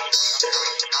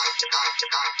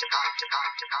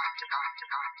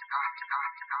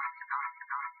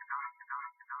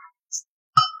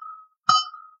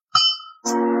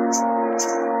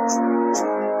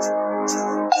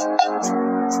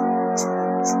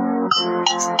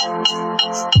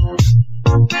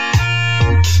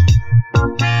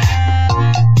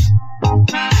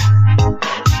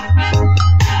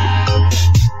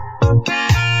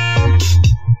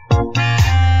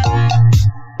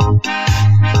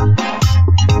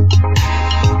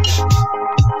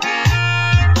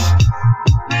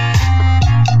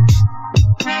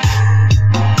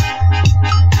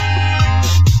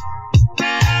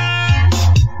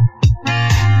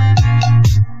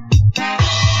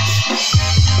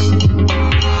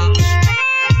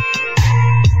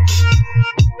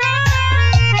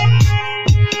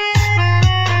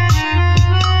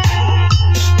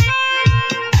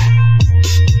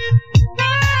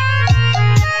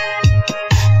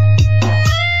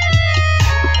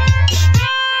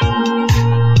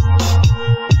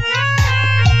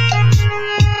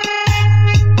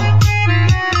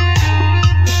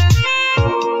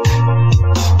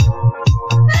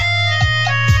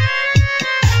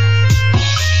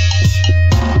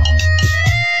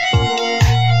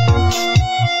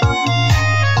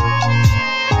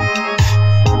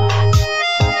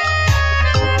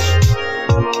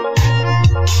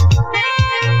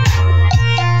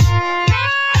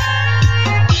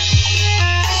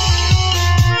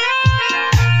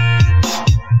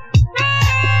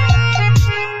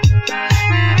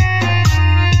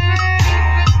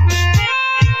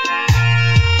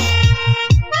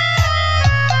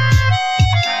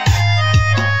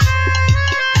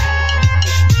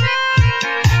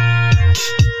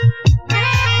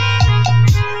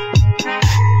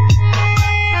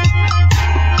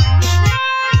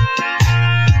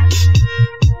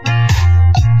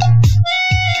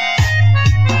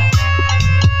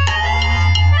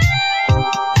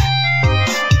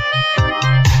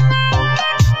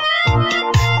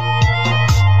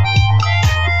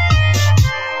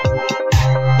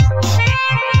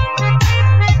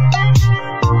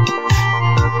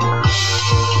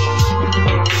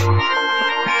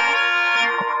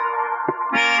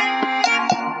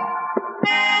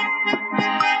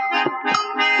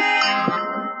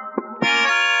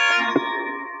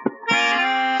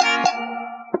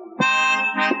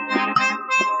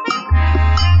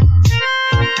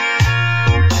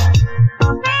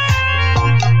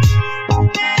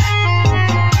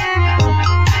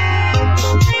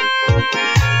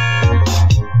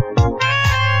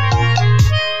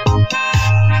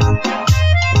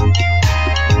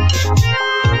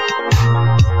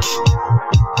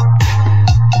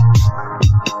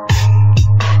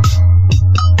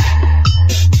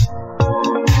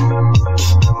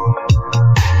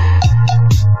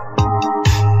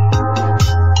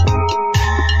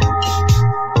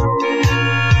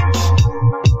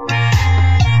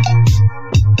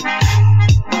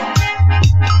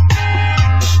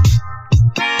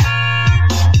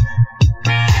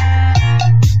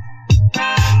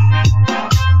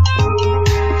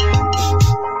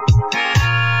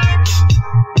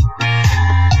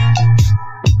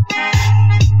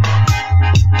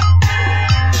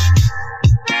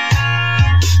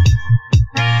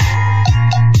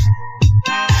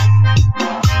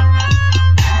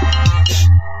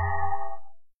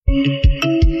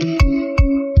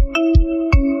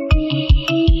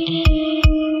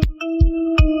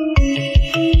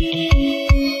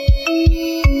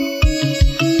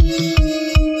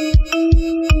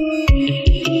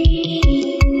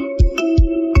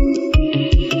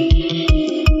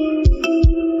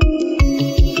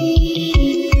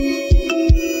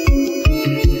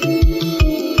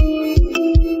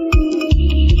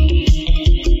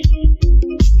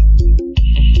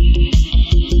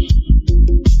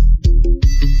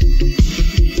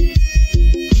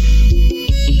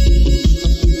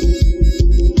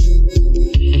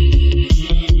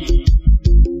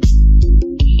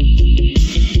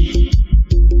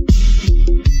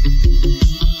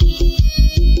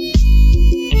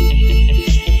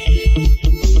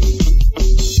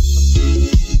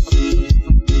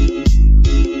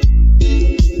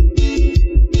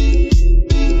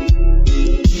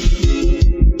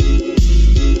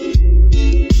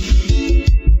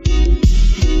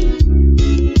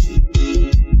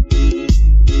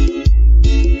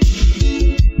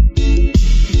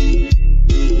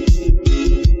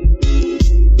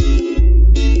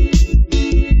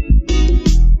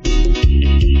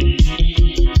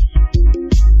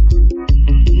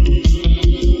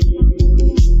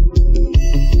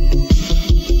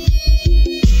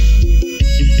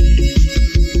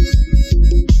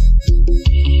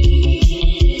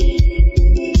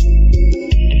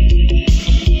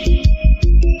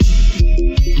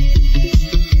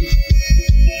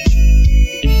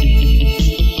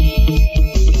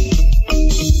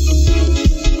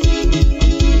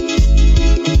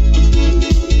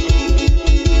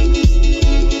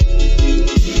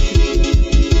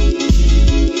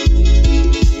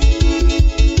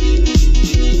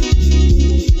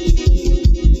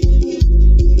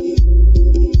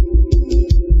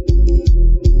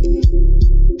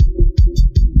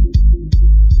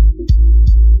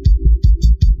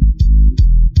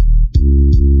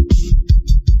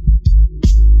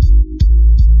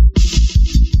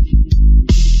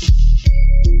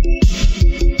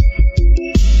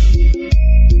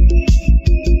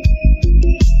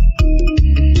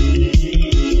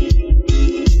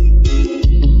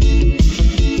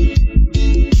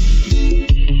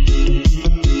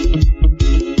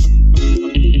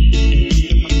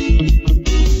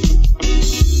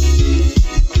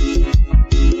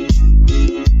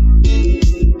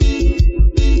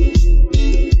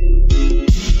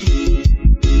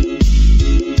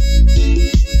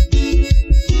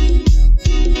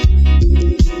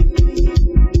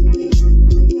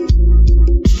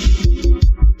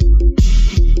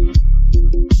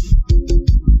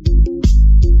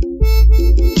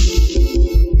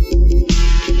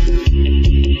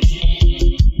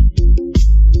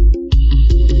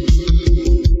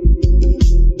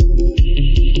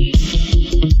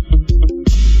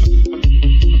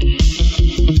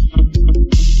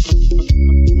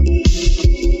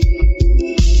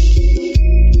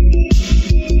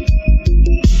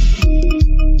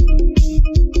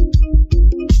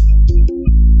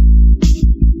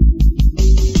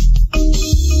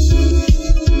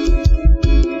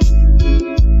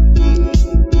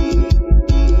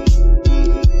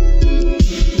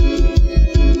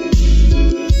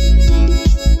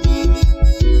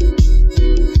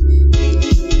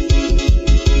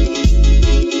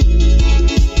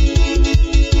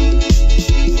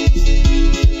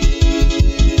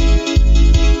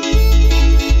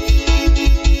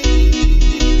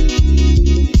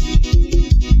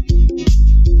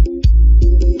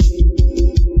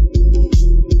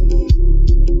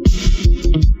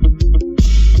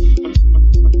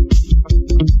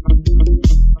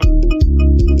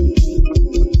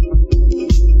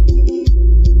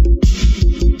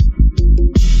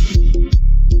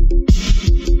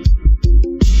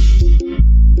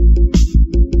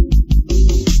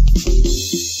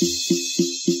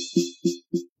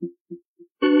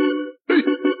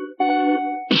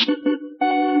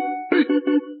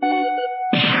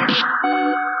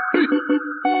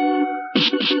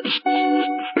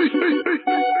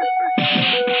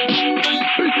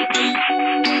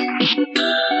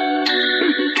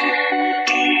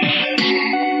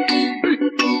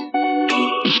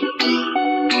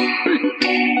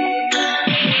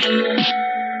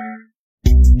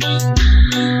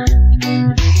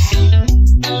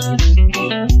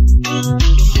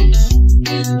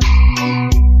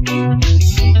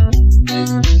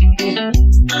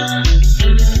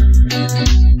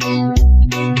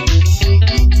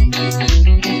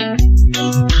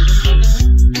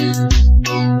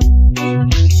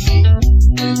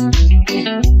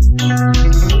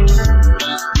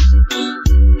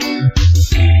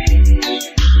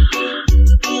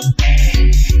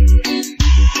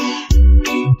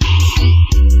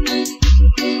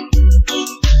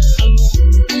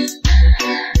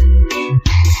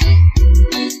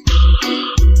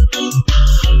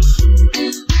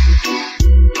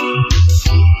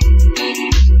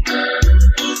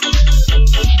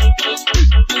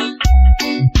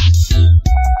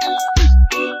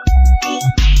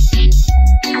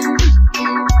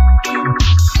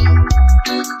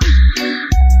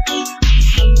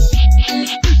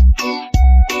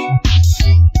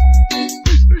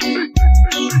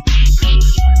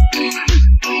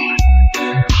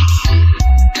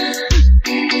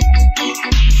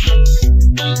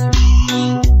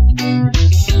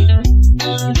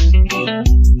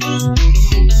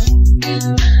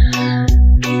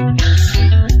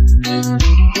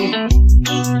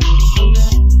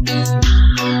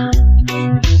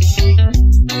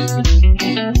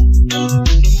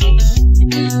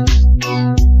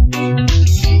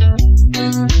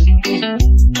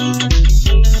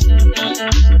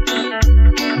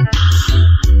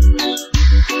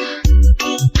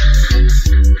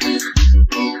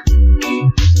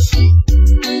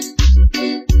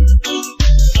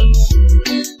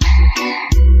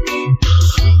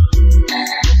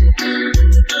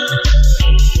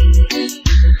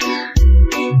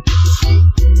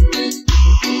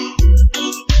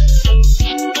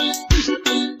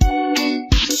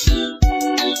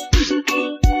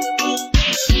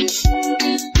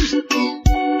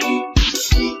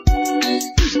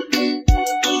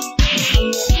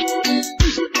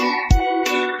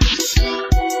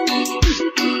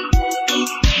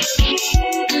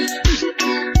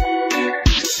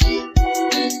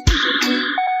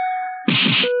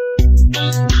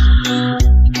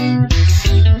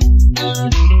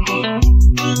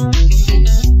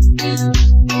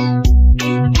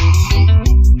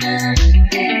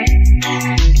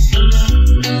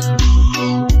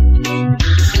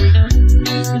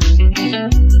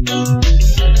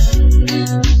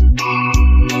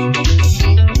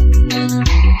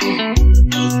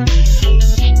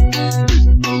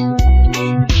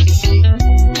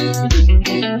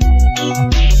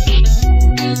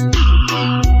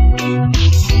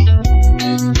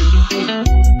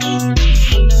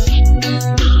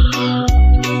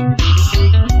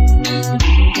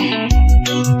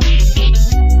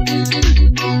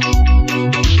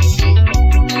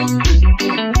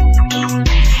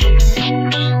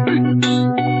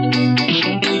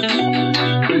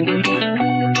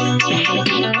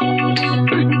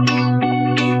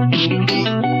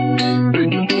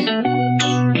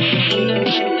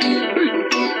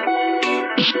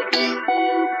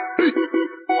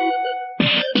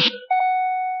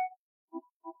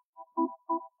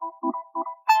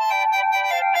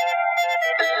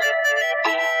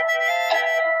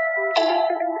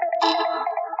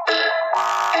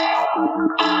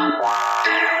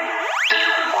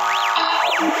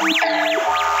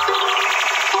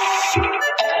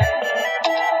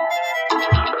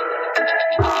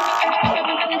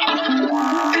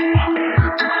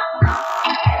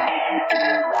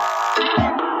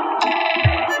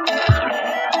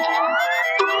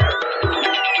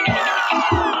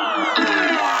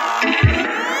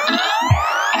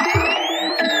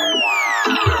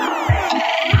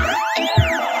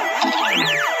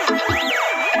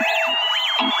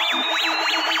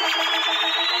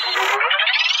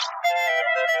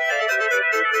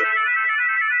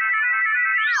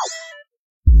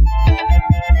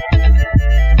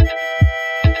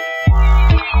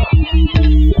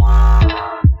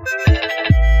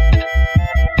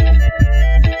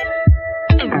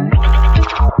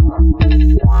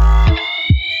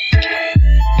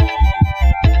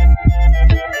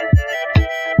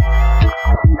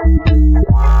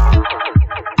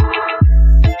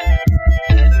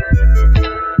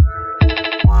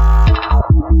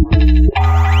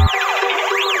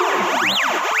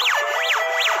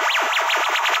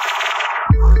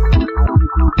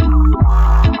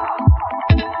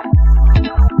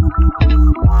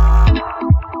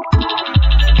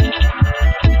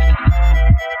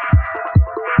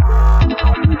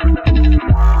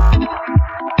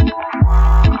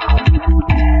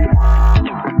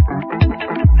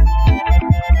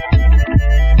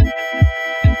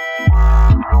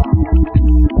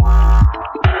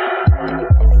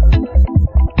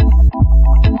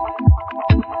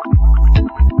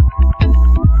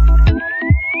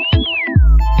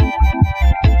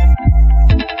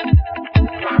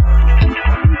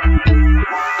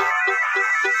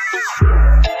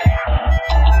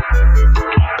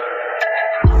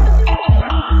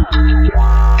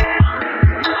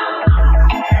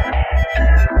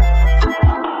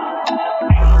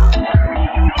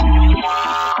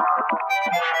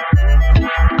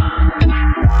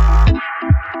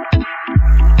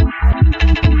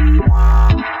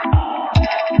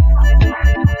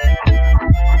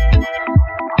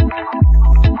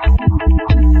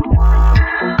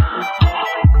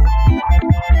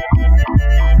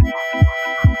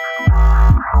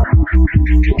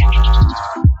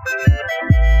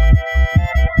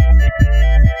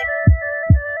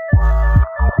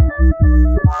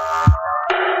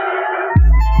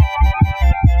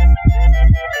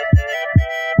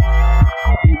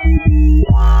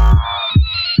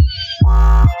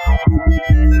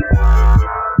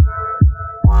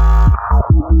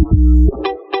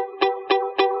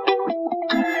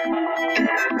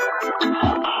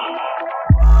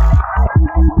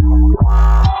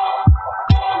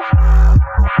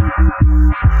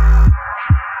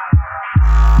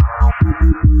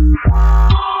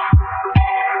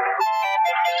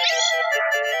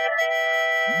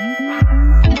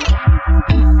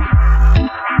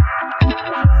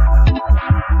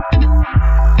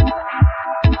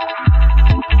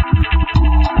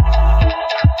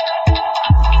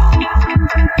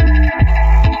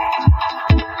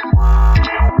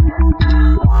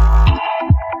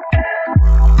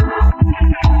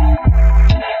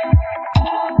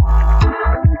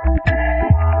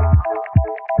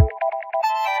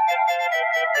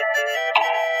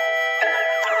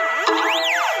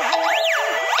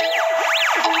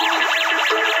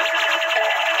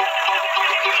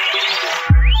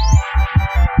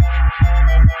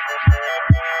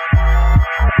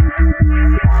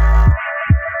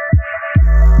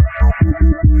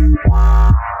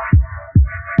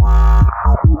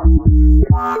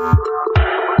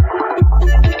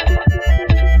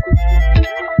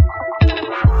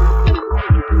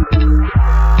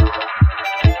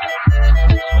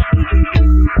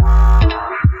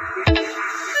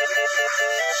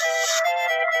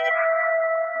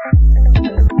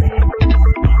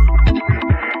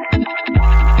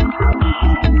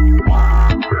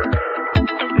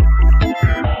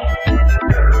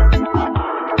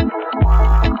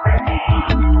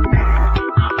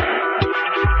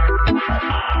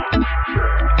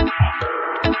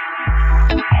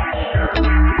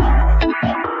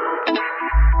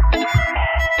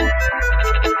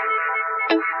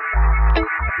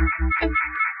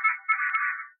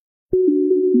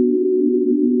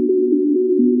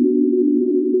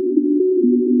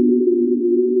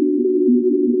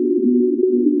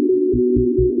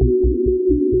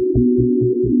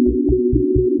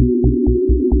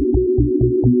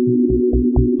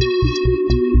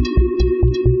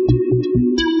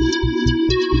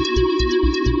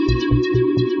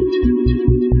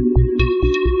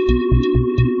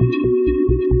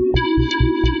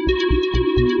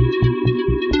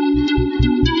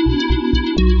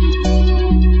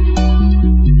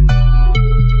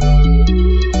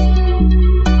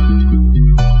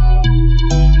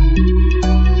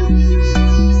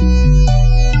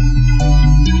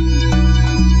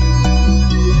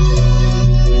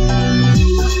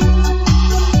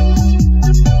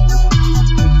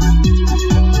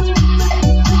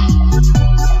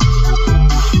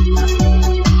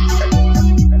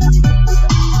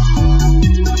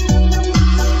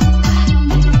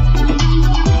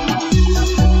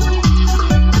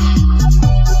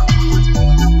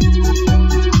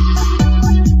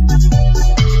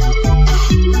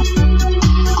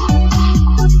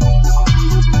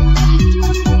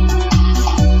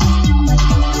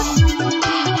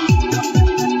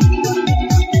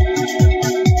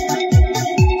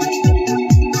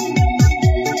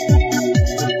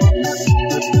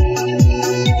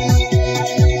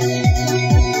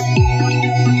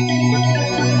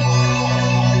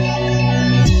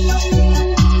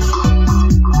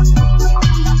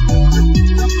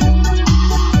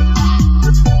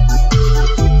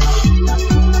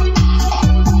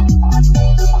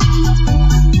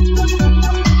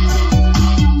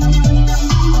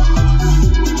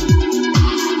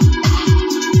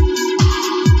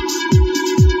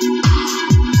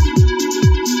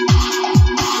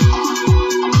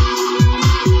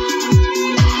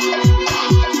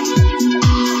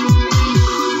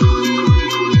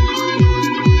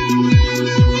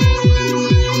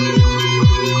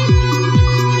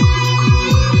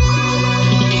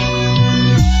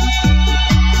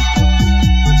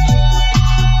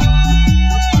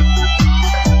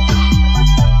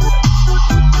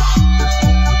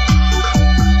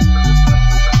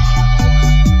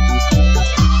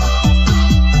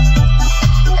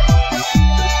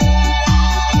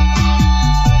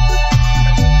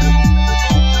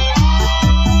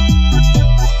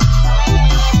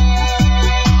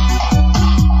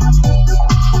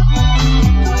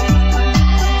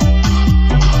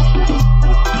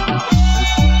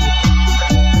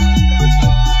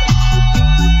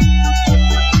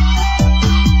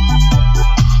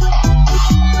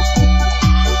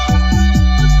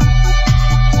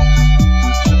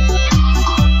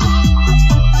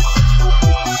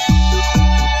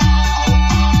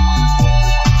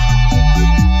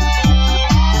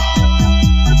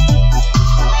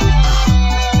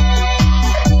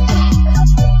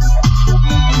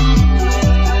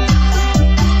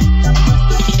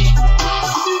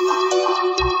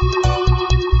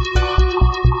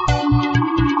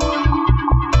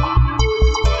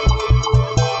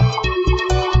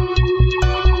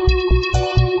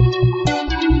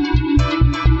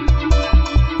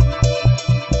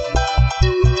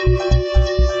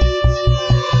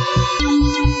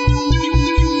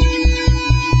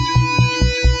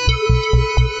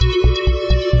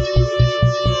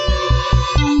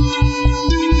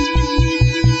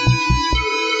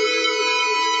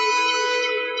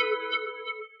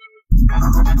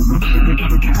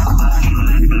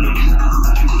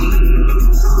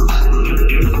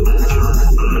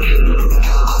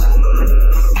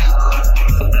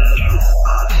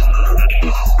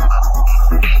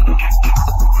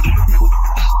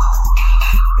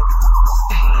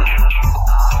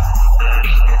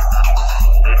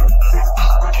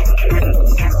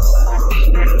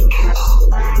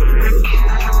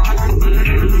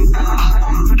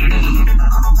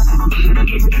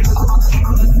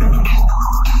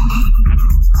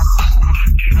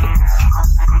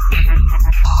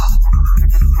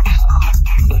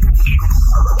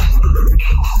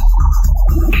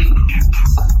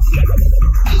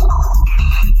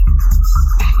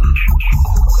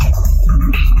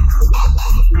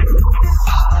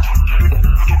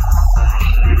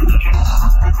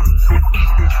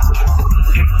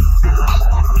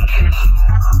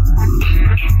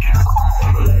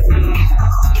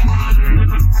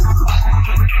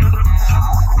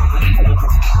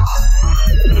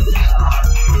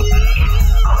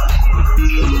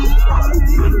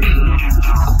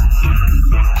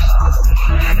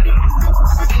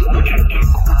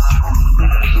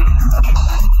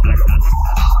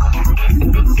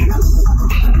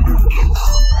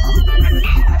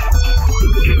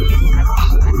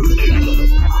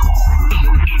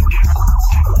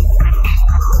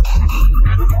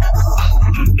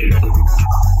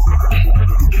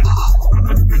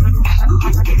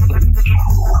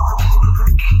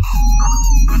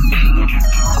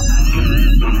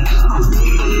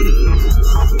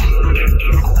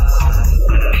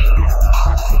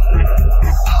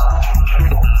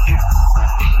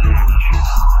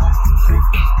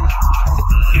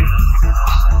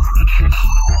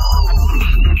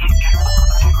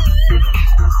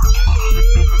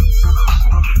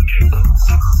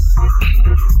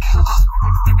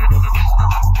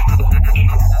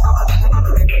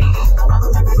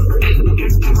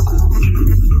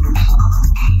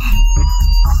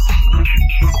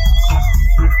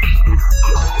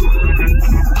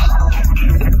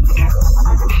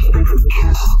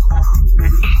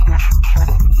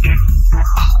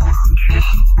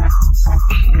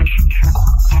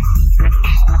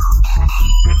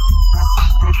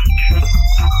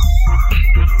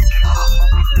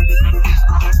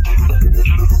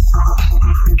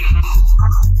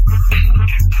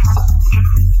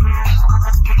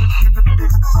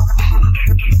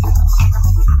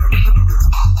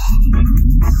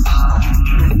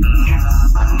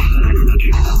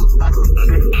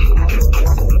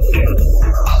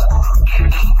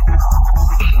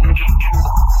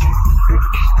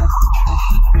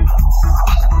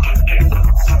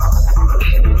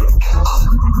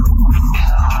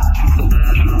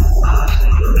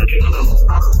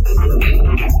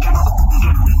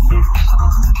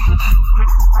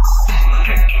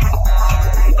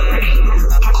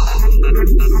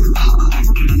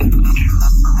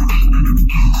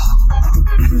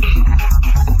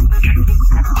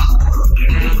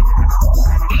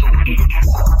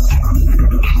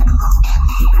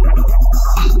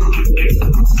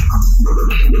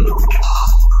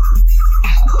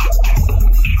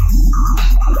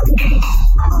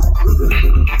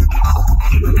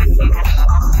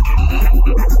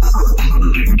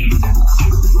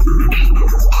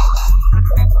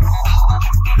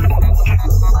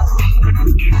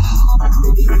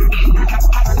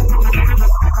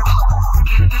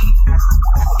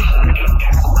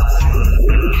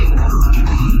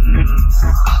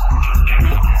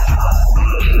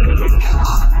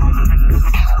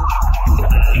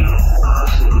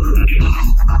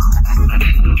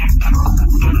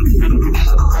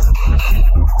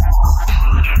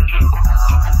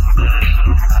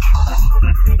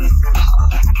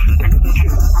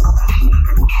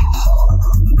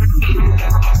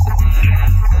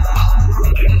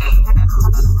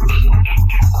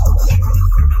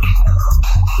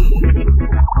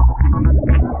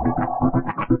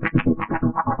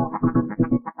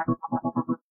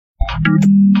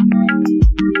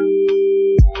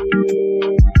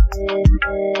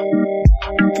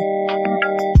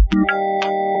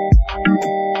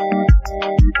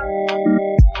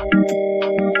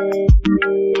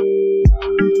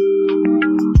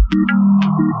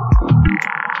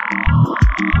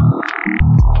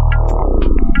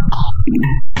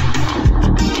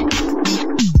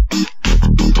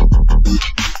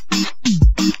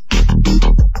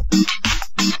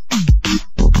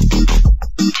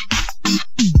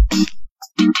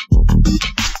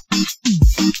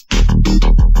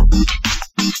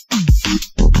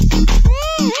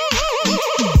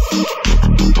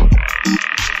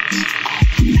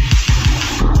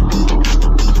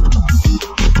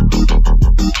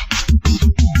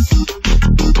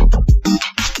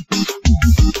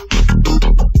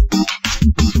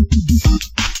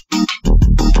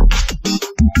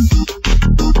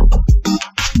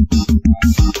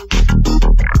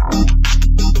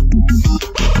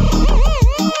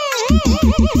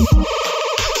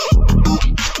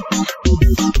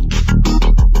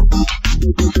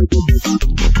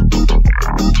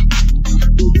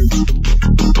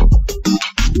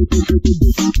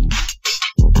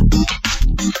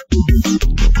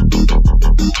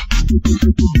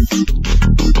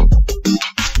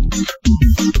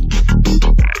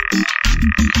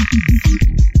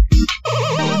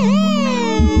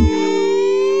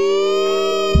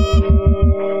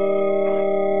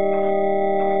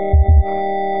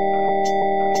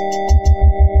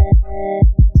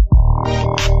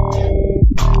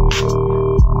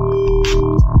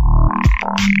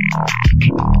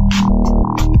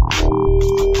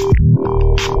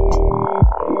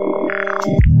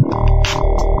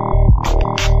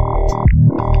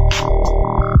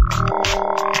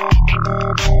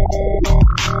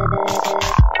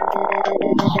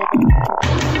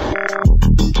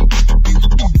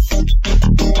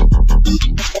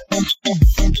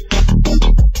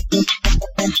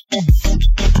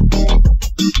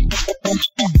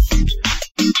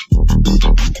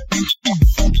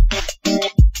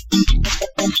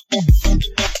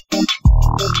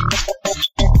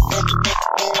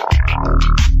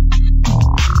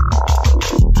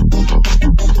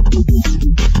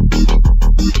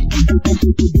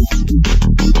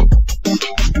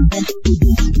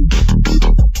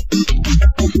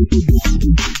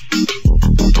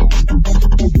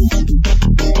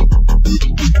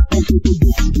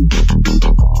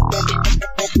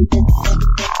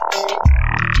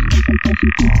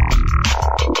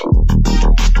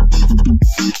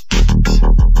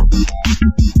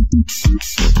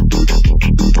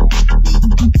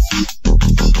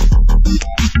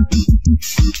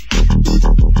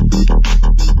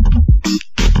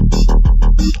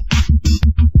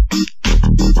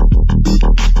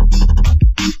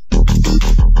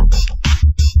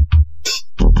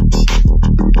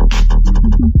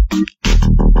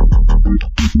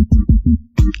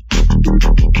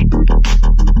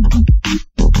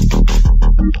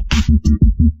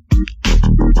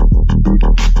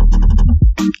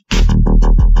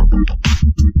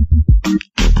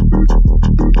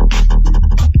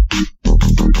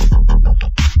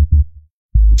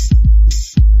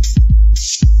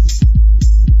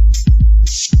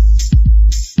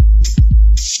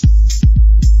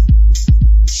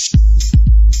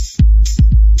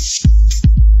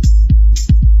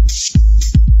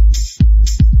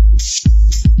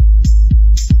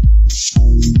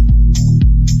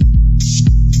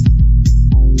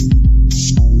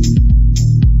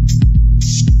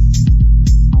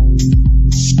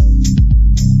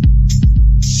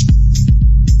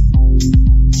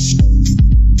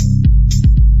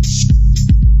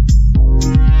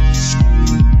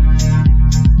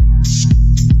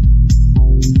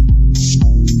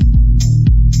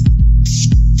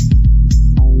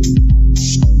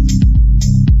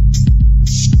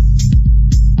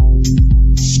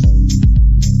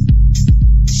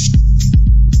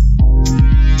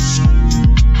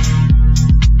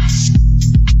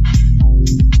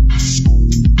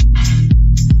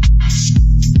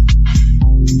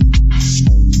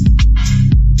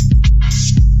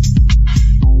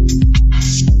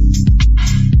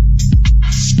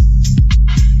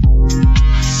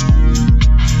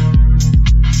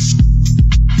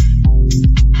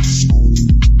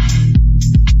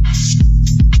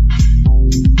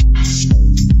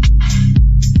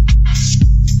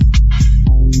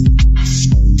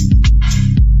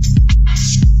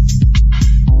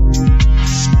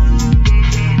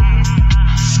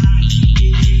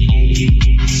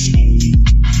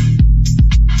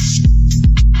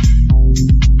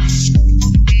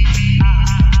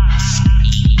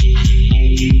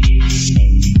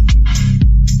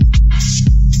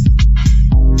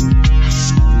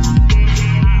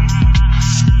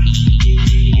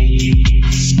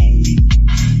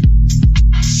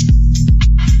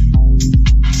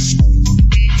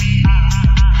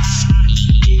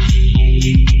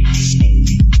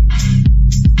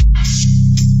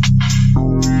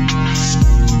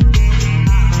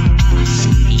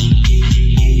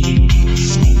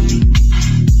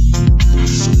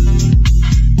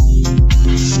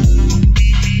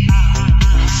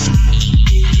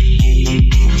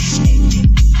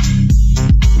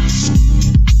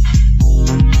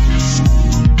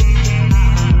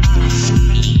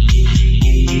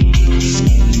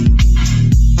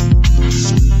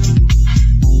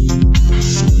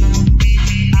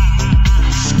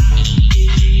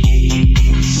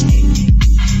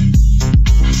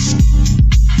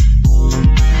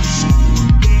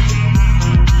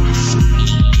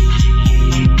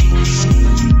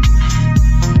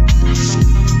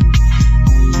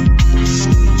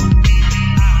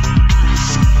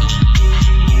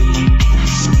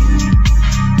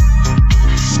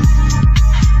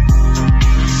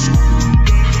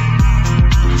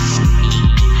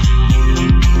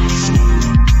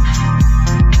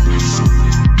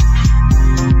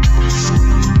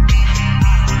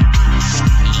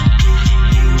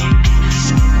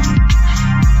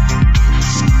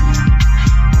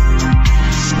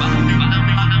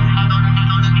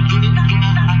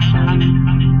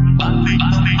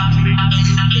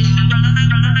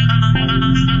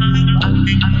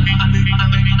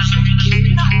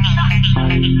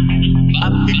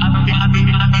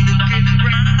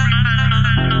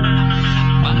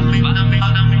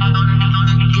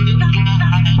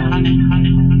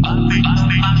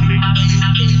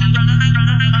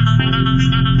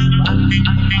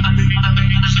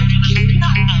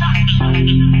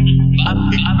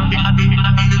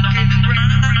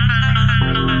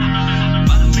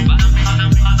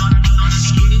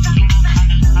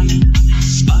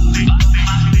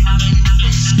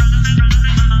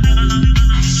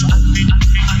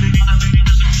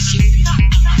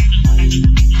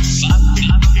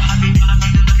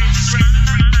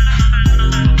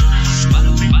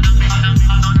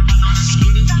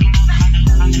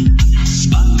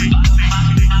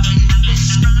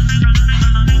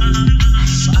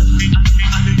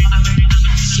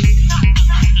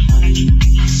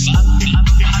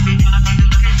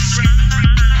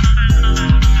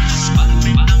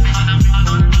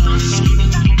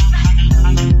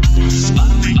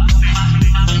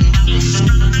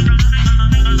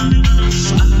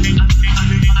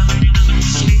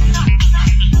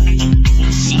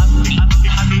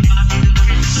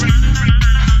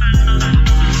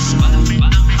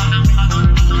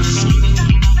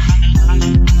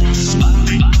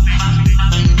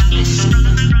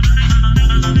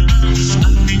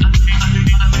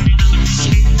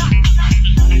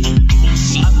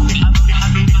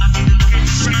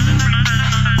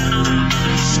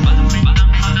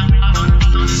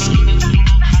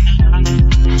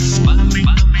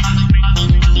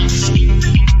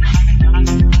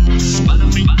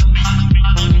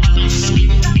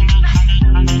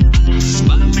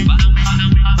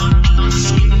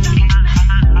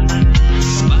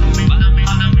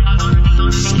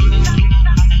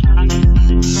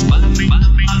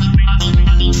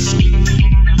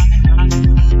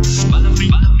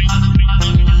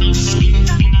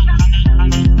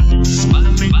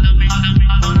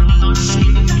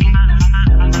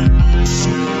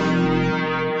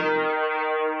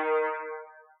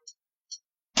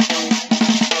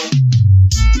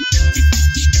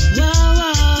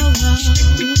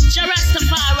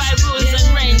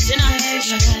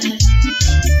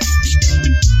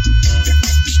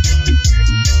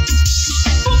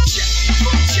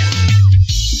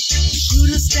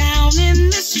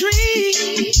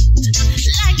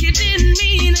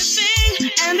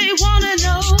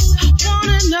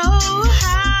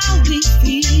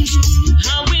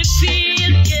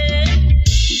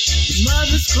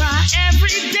 cry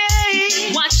every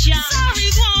day. Watch ya. Sorry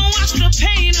won't wash the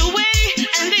pain away,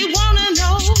 and they wanna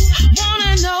know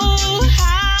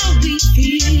how we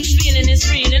feel. Feeling is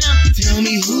real enough. Tell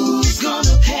me who's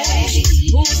gonna pay?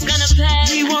 Who's gonna pay?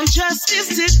 We want justice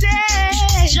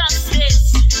today.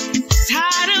 Justice.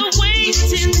 Tired of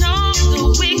waiting on the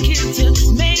wicked to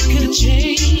make a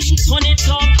change. Turn it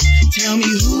up. Tell me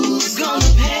who's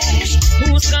gonna pay?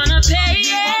 Who's gonna pay?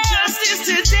 We want justice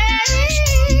today.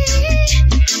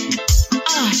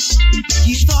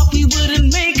 You thought we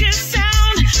wouldn't make a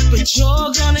sound, but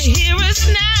you're gonna hear us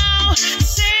now.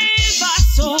 Save our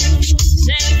souls.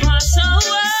 Save our souls.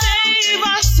 Save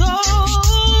our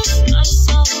souls. Our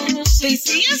souls. They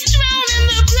see us drown in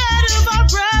the blood of our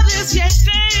brothers, yet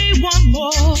they want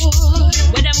more.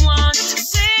 What them want?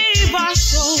 Save our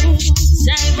souls.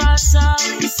 Save our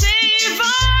souls. Save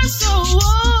our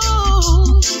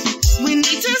souls. We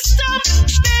need to stop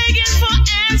begging for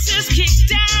answers, kick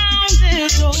down their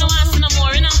doors. No answer no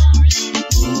more, you know.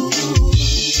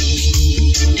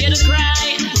 Hear the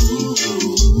cry.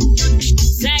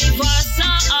 Save our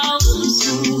souls.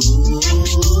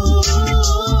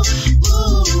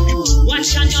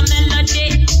 Watch on your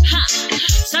melody. Ha.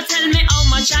 So tell me how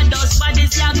much of those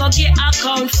bodies you go get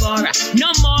account for. No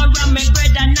more of me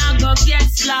bread and I go get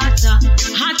slaughter.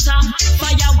 Hotter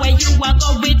fire where you a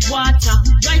go with water.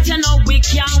 Right you know we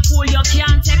can't cool, you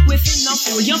can't take within no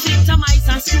fool. You victimize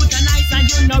and scrutinize and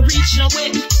you no reach no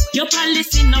way. Your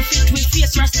policy no fit with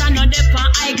face, rasta no dep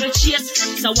on idle chase.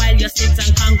 So while you sit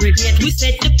and congregate, we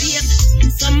set the pace.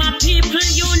 So my people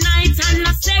unite and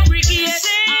not segregate.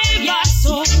 Save our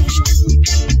souls.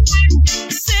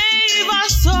 Save our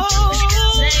souls.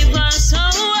 Save our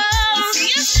souls.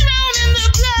 See us drown in the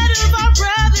blood of our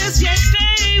brothers, yet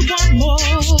they want more.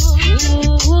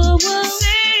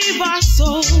 Save our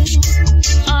souls.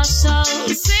 Our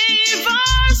souls. Save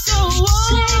our souls.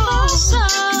 Save our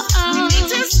souls. We need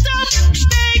to stop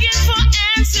begging for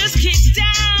answers, kick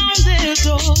down their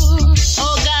doors.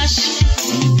 Oh gosh.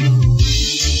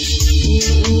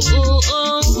 Ooh, ooh,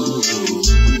 ooh.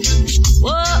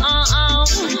 Whoa, oh, oh.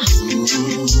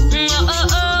 Oh, oh,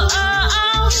 oh,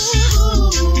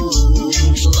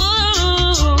 oh.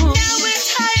 Now we're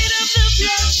tired of the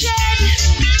bloodshed.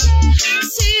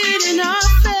 See it in our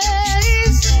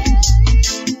face.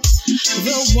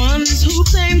 The ones who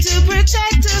claim to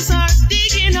protect us are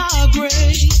digging our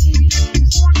grave.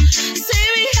 Say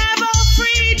we have our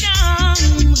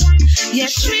freedom,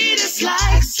 yet treat us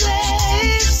like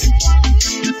slaves.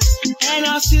 And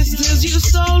our sisters you've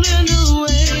stolen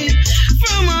away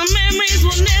from our memories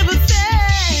will never fade.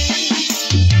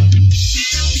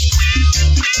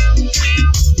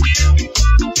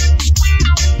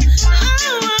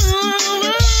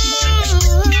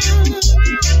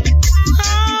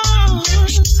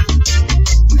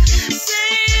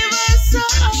 Save our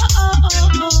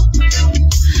soul.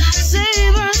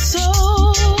 Save our soul.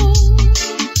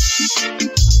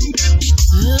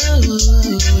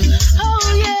 Oh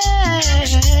yeah.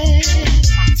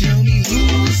 Tell me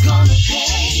who's gonna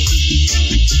pay?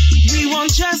 We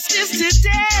want justice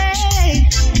today.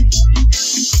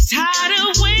 Tired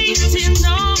of waiting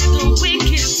on the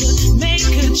wicked to make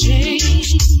a change.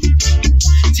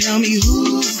 Tell me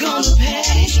who's gonna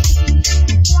pay?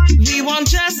 We want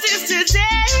justice today.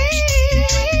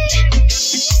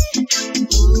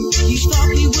 You thought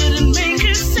we wouldn't make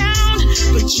a sound,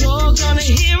 but you're gonna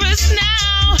hear us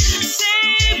now.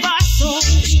 Save our souls.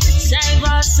 Save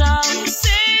our souls.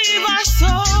 Save our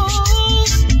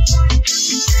souls.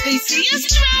 They see us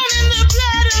drown in the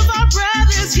blood of our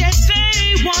brothers, yet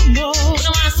they want more. We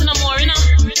don't want to see no more, you know.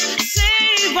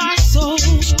 Save our souls.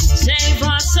 Save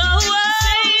our souls.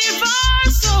 Save our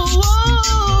souls.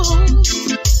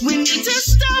 We need to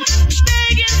stop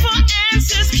begging for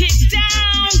answers, kick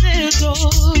down their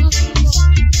doors.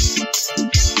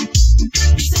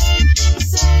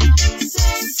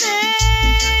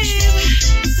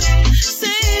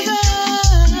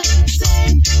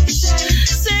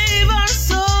 Save our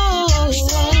souls.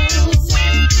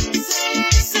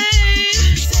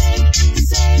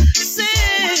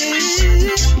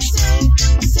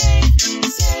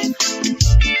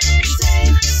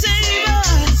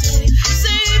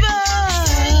 Save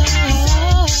us.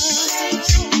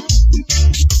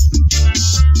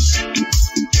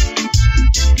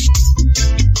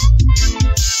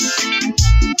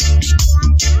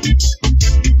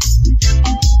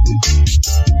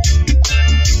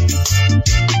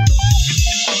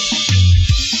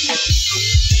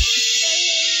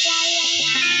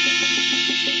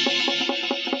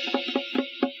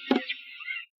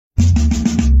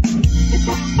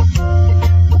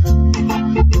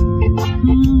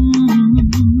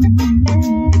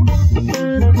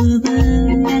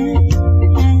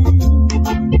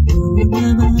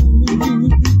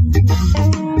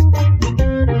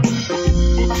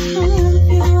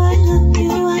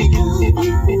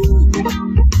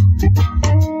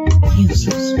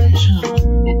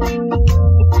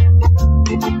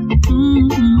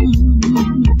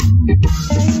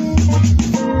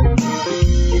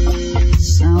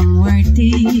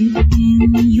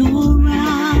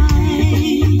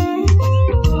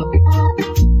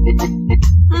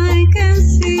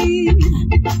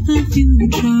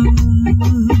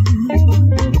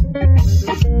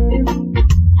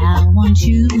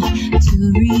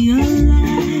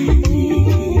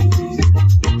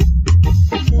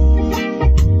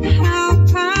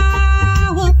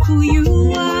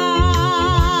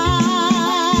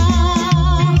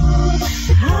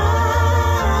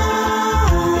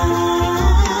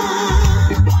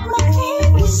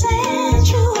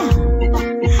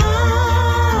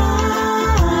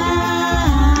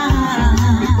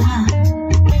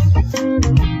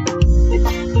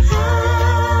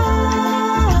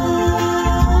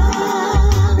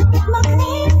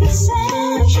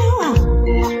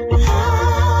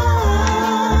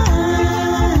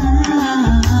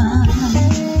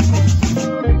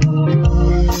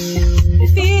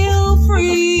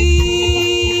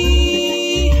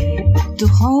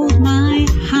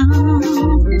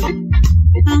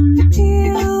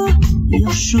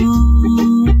 you're sure.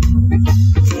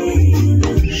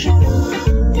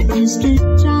 That is the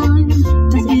time,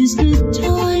 that is the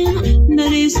time,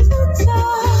 that is the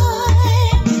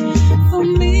time for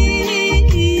me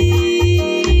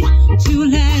to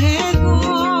let it go.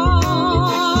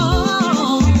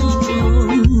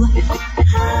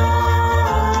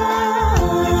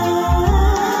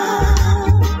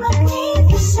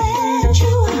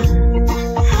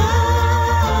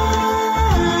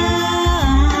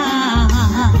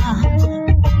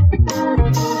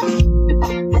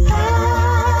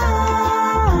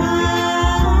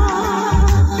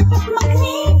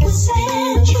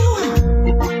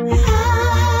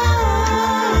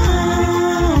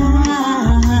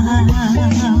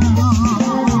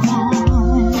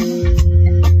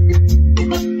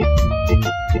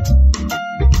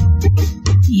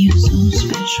 You're so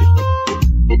special.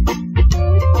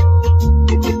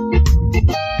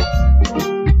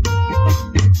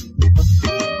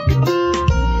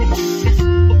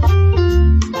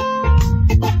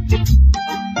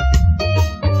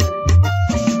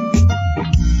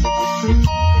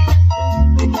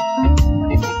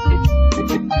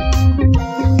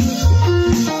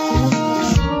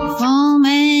 For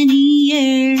many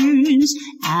years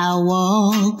I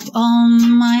walked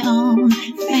on my own,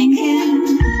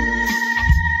 thinking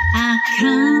I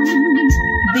can't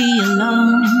be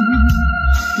alone.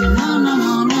 No, no,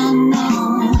 no, no,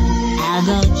 no. I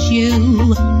got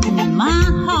you in my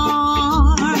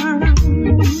heart.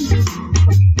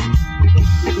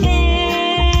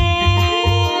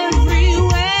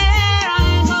 Everywhere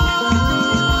I go,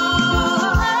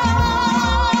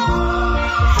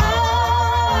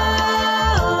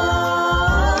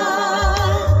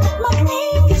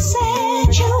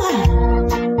 magnificent you are.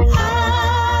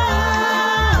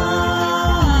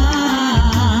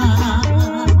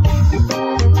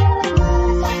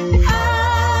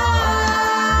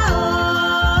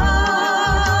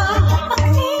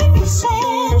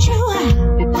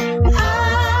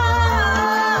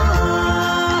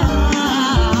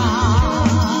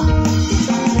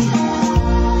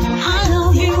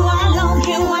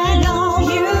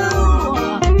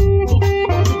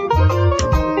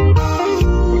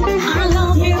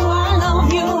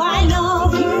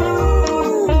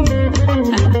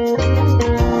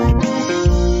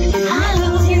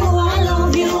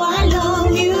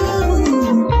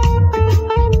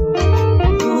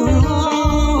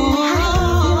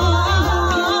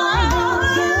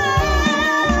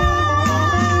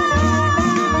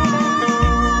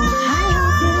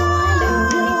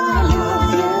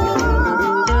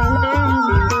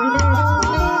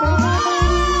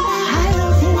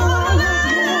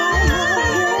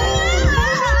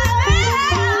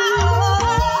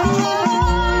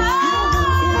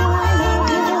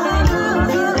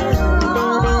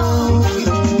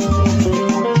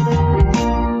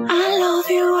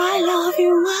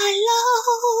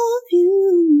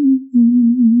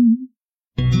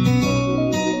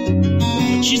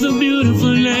 She's a beautiful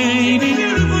lady,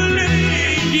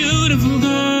 beautiful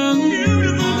girl,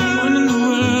 one in the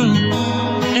world.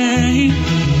 Hey.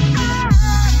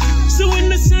 So when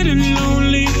me sad and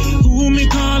lonely, who me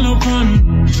call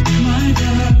upon? My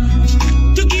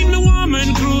girl. To keep me warm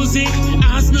and cozy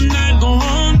as the night go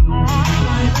on.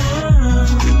 My girl.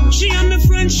 She and my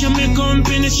friend, she and me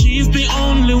company, she's the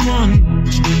only one.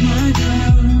 My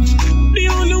girl. The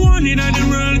only one in the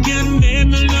world can make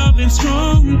me love it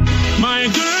strong. My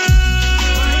girl,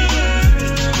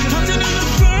 hotter than the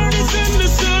furnace in the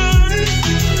sun.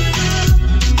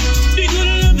 The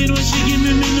good love it when she give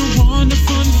me no want the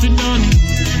fun for done.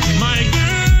 My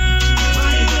girl,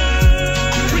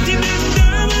 pretty than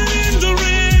diamond in the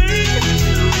rain.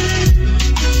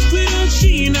 Without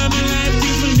she in my life,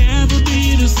 things will never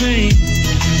be the same.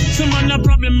 Some man a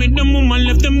problem with the woman,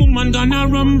 left the woman gonna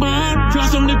run back.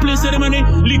 Flash on the place of the money,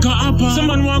 liquor up. Some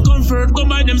man want comfort, go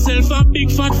buy themselves a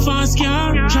big fat fast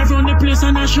car. Drive round the place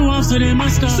and I show off so they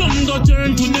must stop. Some go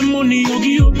turn to the money,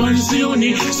 huggy up and say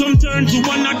honey. Some turn to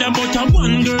another but a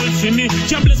one girl for me.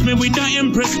 She bless me with the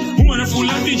empress, woman full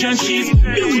of vision. She's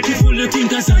beautiful, you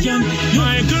think as I am.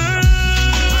 My girl,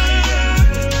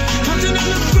 hotter than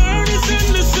the furnace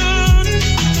in the sun.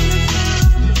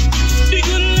 The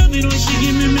good love it when she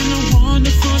give me no want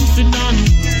the fun for done.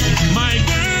 My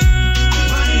girl,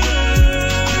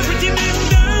 pretty than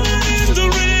diamond in the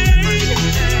rain.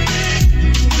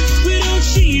 Without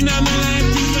she in my life,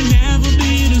 things will never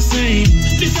be the same.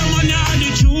 This I want to the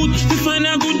truth. To find a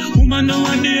good woman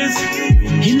nowadays.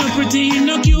 He no pretty, he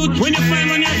no cute. When you find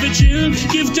one you have to chill,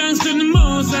 give thanks to the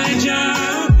Most High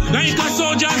Jah. Like a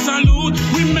soldier salute.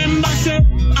 Remember, say,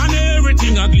 and everything.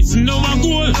 thing I glisten now a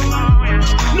goal.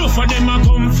 No for them I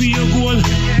come for your goal.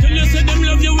 Tell you say them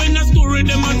love you when I story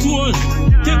them at all.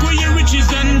 Take away your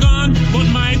riches and gone, but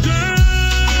my girl,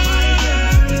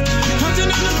 hotter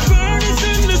than the furnace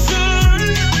in the sun.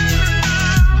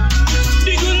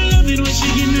 The good love it when she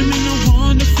give me no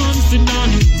want the fun for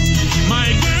none. My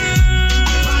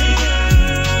girl,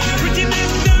 pretty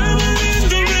next down in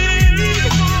the rain.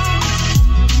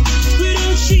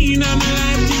 Without she now my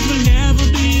life things will never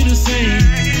be the same.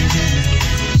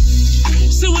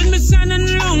 So when me sad and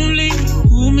lonely,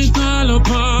 who me call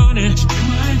upon it?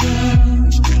 My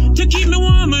girl, to keep me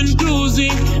warm and cozy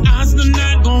as the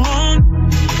night go on.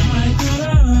 My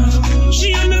girl,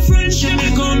 she and my friend, she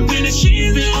me company,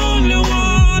 she's the only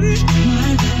one.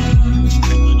 My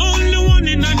girl, only one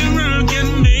in the world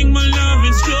can make my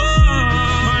love strong.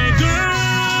 My girl,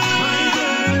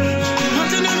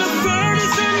 hotter than the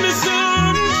furnace in the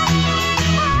sun.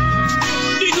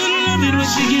 The good love it when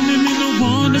she give me no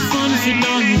want the fun for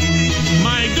done.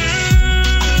 My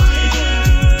girl,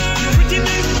 pretty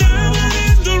next down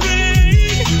in the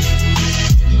rain.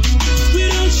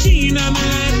 Without she now my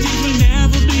life things will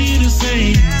never be the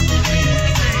same.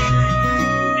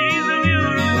 She's a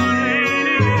beautiful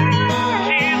lady.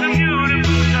 She's a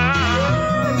beautiful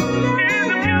girl. She's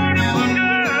a beautiful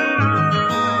girl.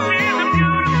 She's a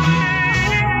beautiful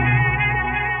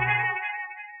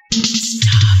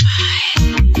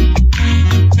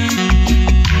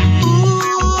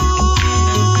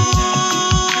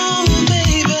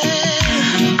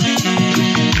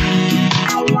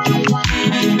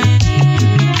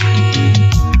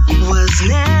Was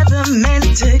never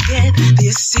meant to get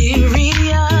this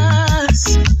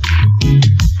serious.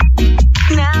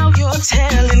 Now you're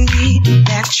telling me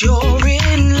that you're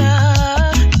in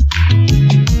love.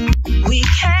 We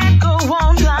can't go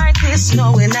on like this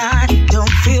knowing I don't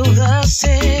feel the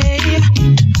same.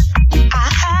 I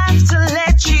have to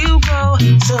let you go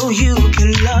so you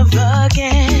can love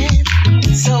again.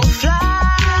 So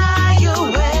fly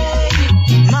away,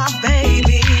 my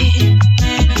baby.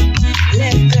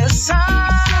 Let the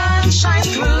sun shine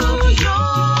through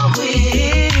your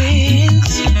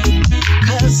wings.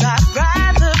 'Cause I'd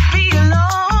rather be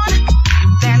alone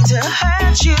than to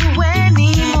hurt you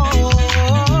anymore.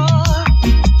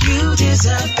 You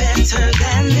deserve better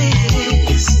than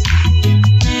this.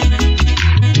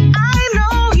 I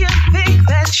know you think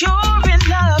that you're in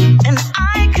love and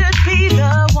I could be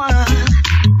the one,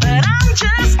 but I'm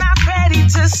just not ready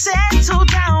to settle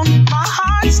down. My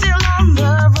heart's still on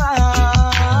the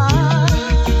run.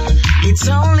 It's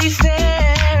only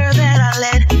fair that I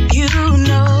let you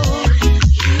know.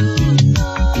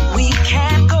 We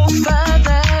can't go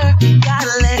further,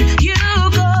 gotta let you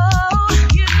go.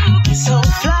 So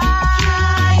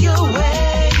fly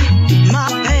away, my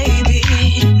baby.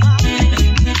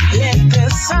 Let the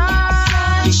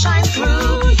sun shine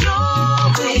through your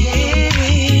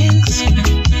wings.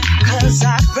 'Cause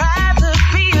I'd rather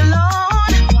be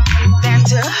alone than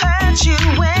to hurt you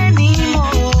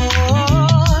anymore.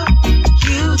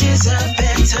 You deserve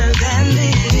better than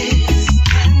this.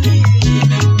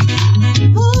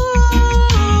 Ooh,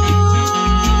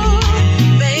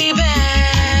 baby.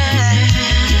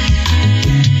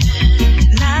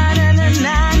 Na na na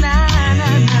na na na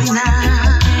na na.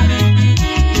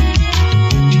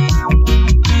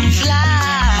 Fly,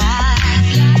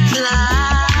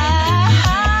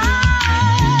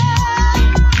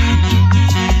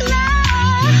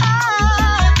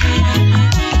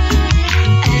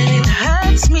 and it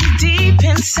hurts me deep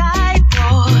inside,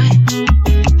 boy.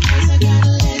 'Cause I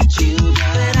gotta let you go.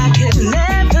 But I could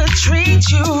never treat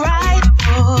you right,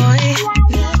 boy.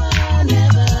 Never,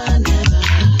 never, never.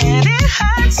 And it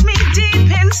hurts me deep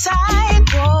inside,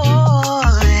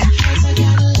 boy. 'Cause I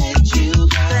gotta let you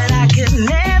go. But I could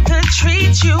never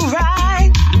treat you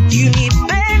right. You need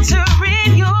better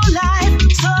in your life.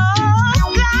 So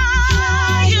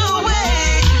fly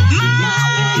away,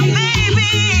 my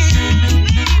baby.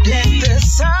 Let the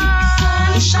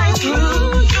sun shine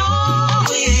through your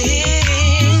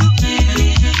wings.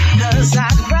 'Cause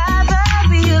I'd rather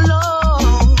be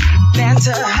alone than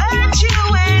to hurt you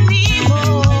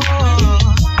anymore.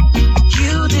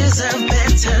 You deserve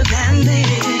better than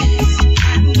this.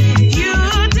 You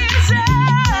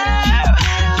deserve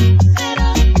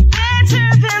better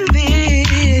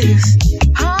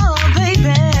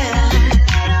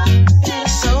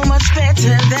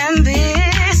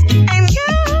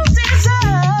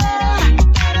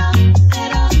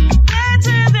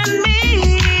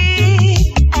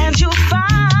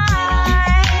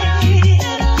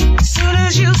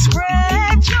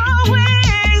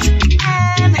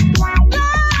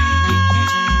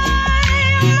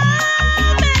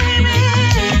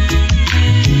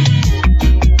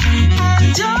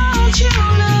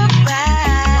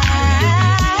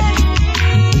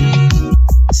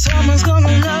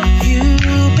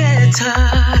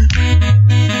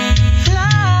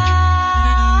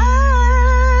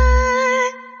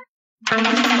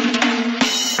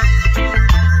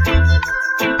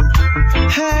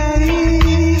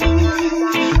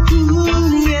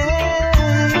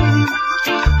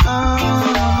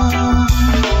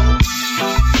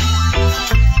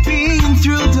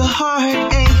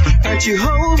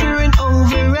over and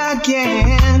over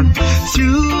again.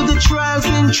 Through the trials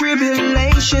and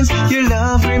tribulations, your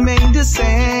love remained the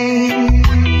same.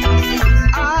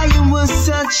 I was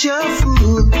such a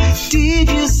fool, did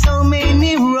you so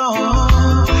many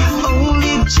wrong?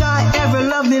 Only Jah ever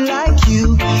loved me like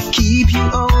you, keep you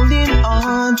holding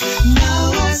on.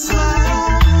 Now I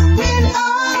smile when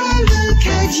I look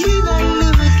at you, I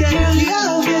look at your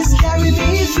love has carried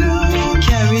me through,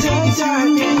 carried the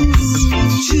darkness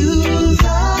to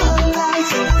the light.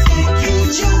 Thank you,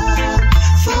 Jah,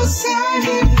 for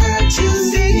sending her to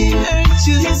me.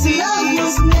 This love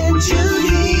was meant to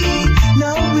be.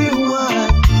 Now we're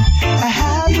one. I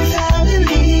have a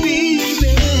family.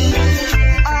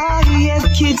 I had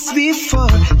kids before,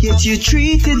 yet you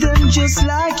treated them just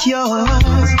like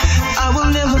yours. I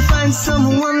will never find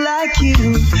someone like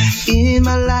you in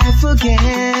my life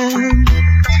again.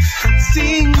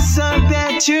 Things are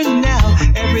better now,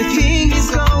 everything is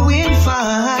going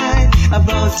fine.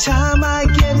 About time I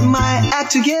get my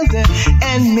act together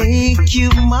and make you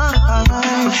mine.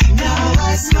 Now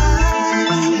I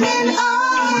smile when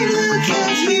I look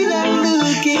at you and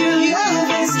look at your love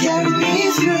has carried me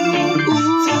through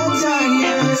the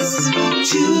darkness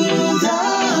to the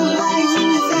light.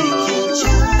 Thank you,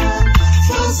 Jah,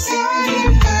 for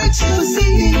sending her to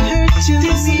me.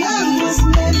 This love was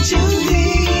meant to be.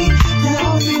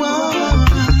 Now we want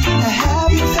a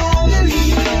happy family,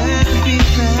 happy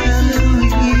family.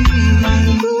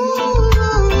 Ooh,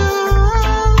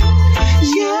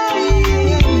 yeah, yeah,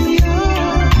 yeah.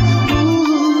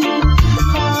 Ooh,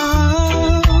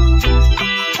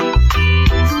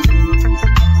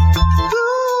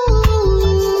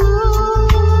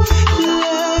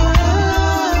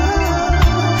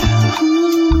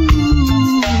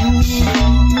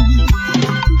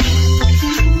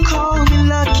 call me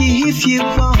lucky if you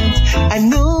want. I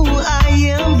know I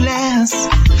am blessed.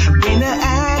 When I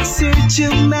asked her to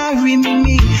marry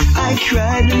me, I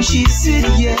cried when she said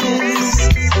yes.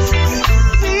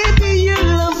 Baby, your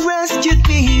love rescued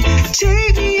me.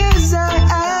 Take me as I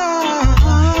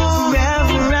am.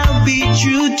 Forever I'll be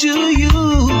true to you.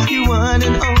 You're one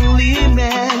and only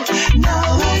man.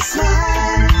 Now I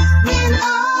smile when I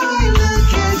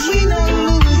look at you. Now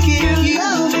look at your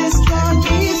love has got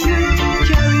me through.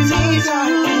 Carry me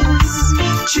darkness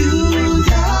to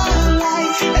the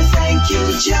light. I thank you,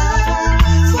 Jah,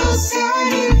 for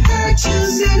sending her to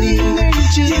me.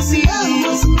 This love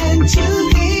was meant to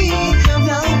be.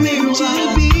 Now we're to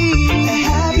be a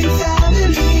happy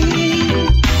family.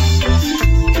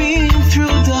 Been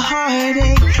through the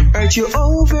heartache, hurt you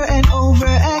over and over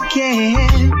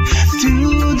again.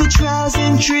 Through the trials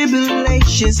and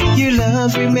tribulations, your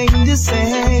love remained the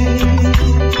same.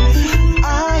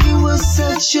 I was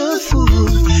such a fool,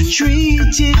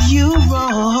 treated you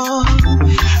wrong.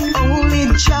 Only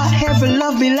Jah ever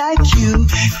loved me like you,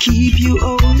 keep you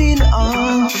holding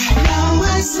on. Now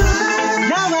I smile,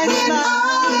 now I smile.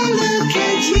 Look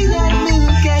at you and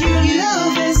look at your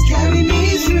love has carried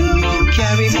me through,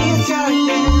 carried me in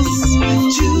darkness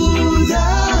to the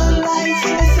light.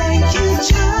 I thank you,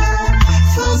 Jah,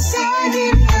 for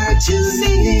sending her to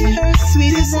me. Her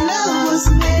sweetest love was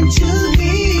meant to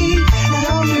be.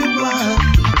 Now we're one,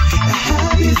 a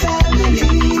happy family.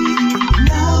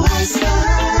 Now I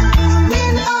smile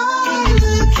when I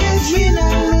look at you.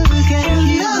 Now look at your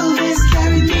love has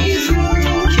carried me through,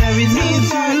 carried me in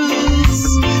darkness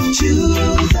to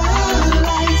the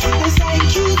light. I thank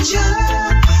you, Jah,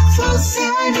 for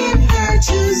sending her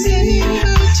to me.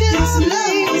 This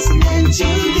love was meant to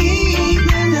be.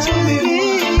 Now we're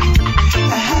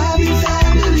a happy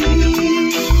family.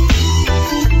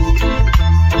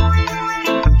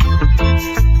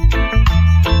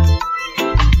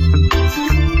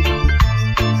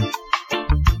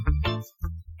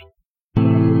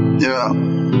 Yeah,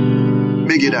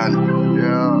 Biggie Dan.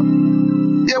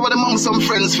 Yeah, but among some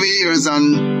friends for years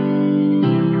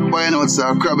and why not it's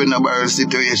a crab in a barrel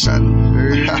situation.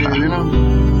 You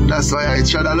know? That's why I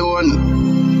tread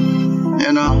alone.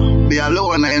 You know, be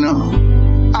alone, you know.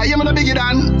 I am the Biggie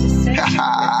Dan.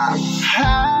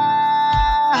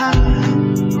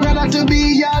 Rather to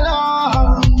be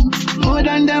alone more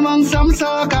than them among some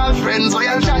so-called friends where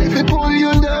I'll try to pull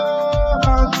you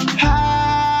down.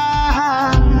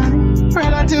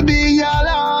 Rather to be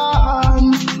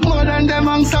alone more than them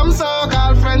among some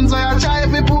so-called friends where I'll try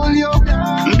to pull you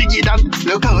down. Biggie Dan,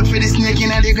 look out for the snake in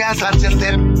the grass at your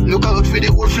step. Look out for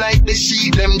the wolf like the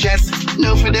sheep them just.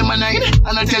 No for them a 9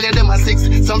 and I tell you them a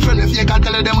 6. Some friend if you can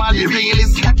tell them all the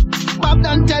realest. Bob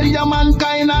don't tell you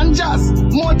mankind and just.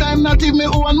 More time not if me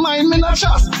own mind me not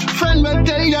trust. Friend will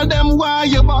tell you them why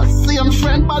you boss. Same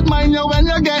friend bad mind you when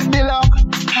you get the luck.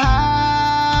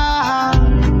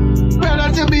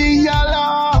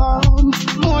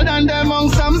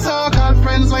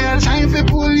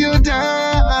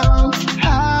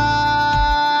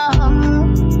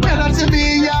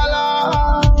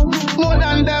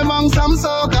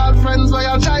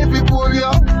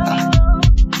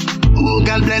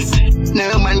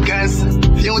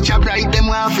 much a bright, them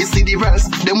want to see the verse.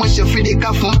 Them wish you for the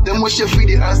coffin, them wish you for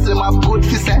the earth. Them have good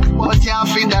for say, but you have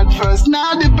for that first.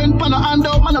 Now depend on a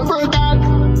handout, man, a work hard.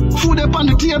 Food up on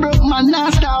the table, man,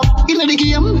 not stop. In the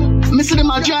game, me see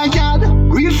them a dry card.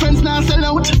 Real friends now sell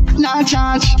out, not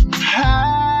charge.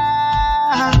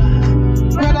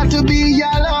 Rather to be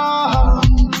alone,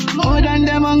 more than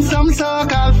them on some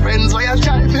so-called friends. Why you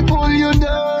try to pull you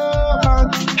down?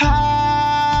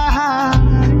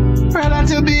 Rather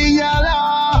to be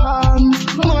alone,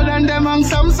 more than them on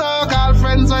some so-called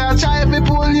friends. Why you try to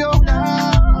pull you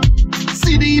down?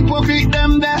 See the hypocrite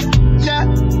them there, yeah.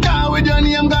 Can't with your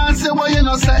name, God say what you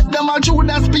know say. Them a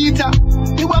Judas Peter.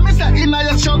 You want me say in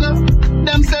your struggle?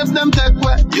 Themselves, them take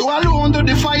way. You alone do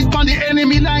the fight on the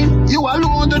enemy line. You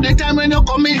alone do the time when you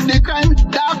commit the crime.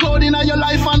 Dark cloud in your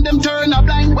life and them turn a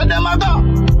blind. Where them a go?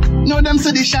 Know them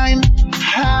see the shine.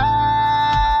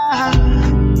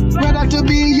 Rather to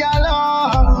be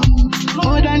alone,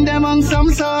 more than them on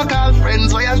some so-called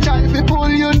friends. Why you try to pull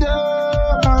you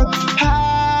down?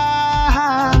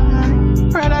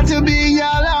 Rather to be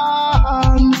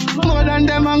alone, more than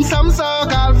them on some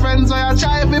so-called friends. Why you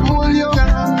try to pull you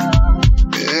down?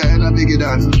 Yeah, no biggie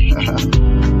done.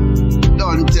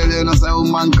 Don't tell you no say how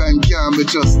mankind can't be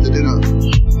trusted, you know.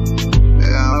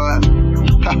 Yeah,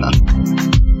 man.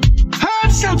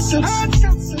 Hard shots.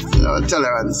 No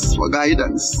tolerance for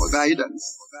guidance.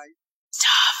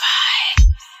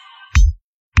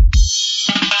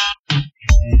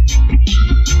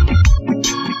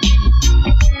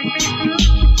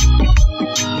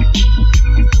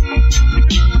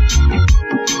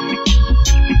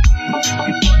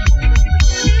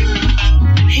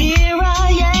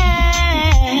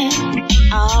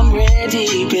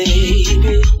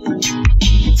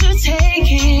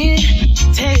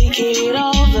 Take it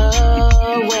all the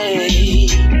way.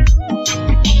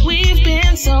 We've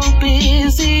been so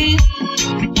busy,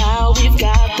 now we've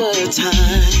got the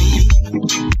time.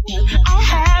 What I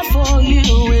have for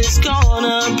you is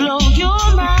gonna blow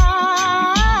your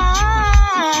mind.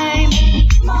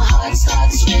 My heart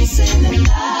starts racing and I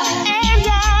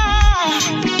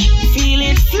feel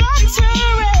it flutter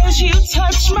as you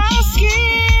touch my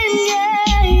skin, yeah.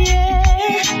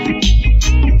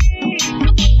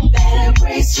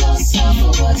 Brace yourself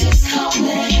for what is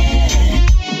coming.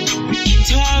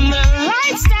 Turn the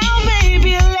lights down,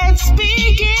 baby, let's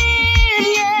begin,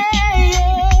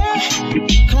 yeah.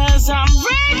 'Cause I'm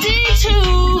ready to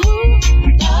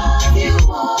love you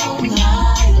all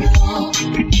night long,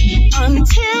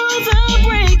 until the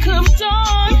break of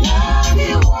dawn. Love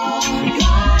you all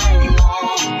night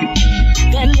long,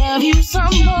 then love you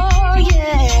some more,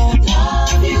 yeah.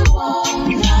 Love you all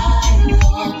night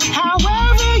long,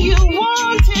 however you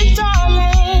want it,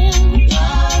 darling.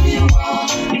 Love you all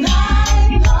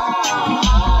night long.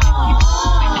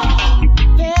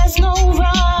 There's no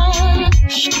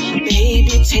rush,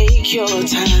 baby, take your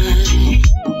time.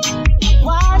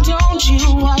 Why don't you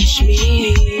watch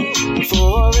me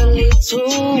for a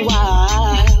little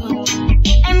while?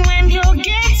 And when you're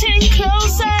getting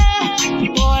closer,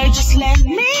 boy, just let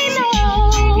me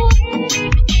know.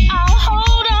 I'll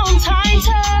hold on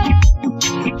tighter,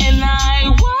 and I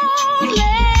won't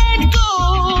let go.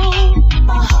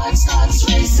 My heart starts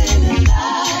racing and I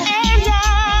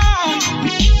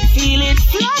feel it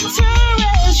flutter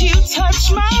as you touch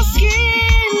my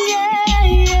skin, yeah.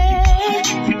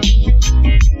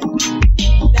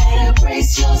 Better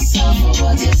brace yourself for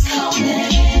what is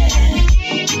coming.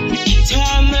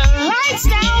 Turn the lights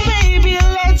down, baby,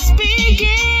 let's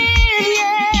begin,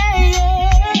 yeah.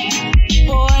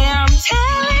 Boy, I'm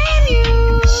telling you,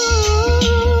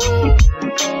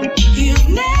 you've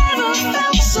never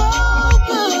felt so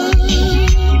good.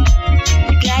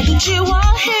 Glad that you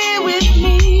are here with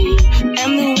me,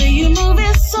 and the way you move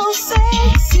is so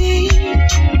sexy.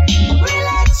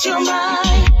 Relax your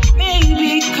mind,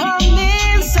 baby, come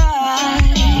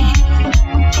inside.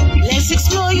 Let's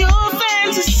explore your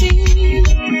fantasy.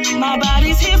 My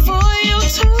body's here for you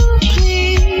to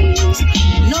please.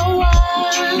 No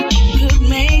one could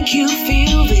make you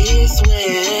feel this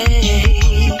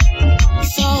way.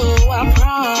 So I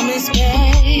promise,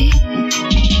 babe,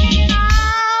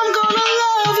 I'm gonna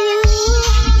love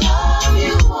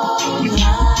you all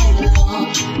night long,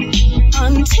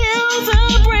 until the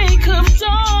break of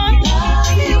dawn.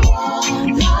 Love you all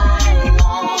night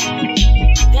long,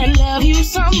 then love you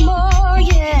some more,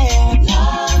 yeah.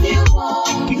 Love you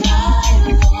all night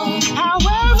long,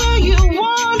 however you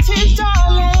want it,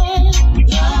 darling.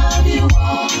 Love you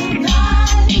all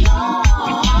night long.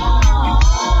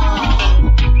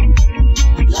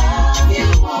 Love you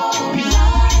all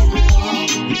night long,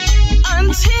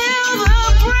 until the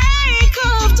break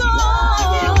of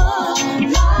dawn.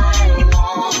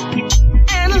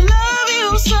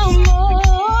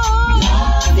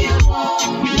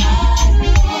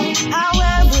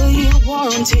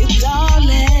 romantic,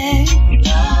 darling.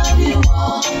 Love you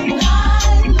all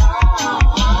night long.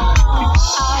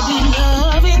 I'll be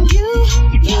loving you,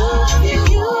 loving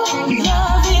you,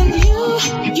 loving you,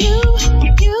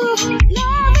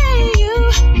 loving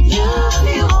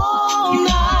you all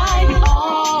night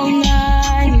long.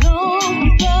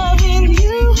 Loving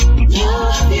you,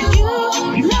 loving you,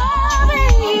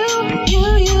 loving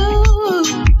you,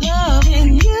 loving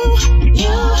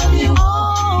you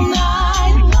all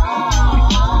night long.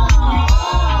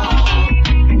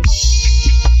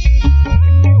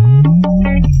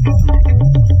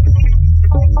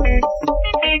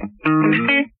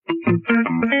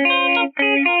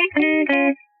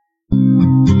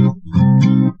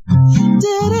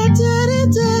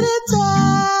 Did it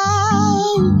down.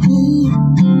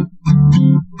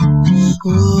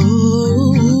 Ooh.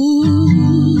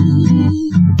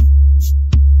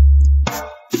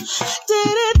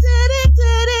 Did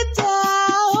it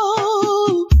down.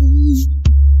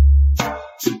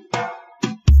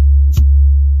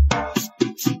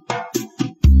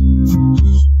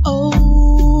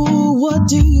 Oh, what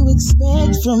do you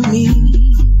expect from me?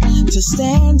 To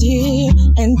stand here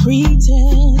and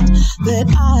pretend that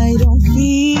I don't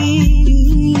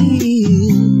feel.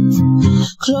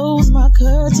 Close my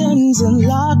curtains and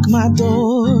lock my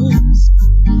doors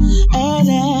and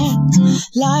act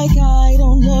like I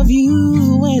don't love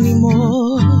you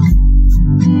anymore.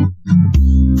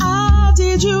 I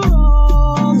did you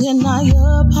wrong and I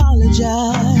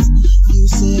apologize. You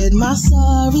said my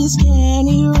sorries can't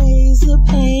erase the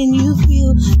pain you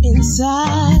feel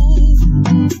inside.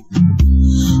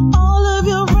 All of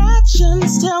your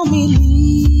actions tell me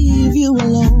leave you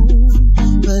alone,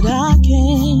 but I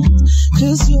can't,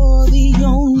 'cause you're the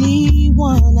only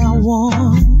one I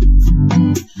want.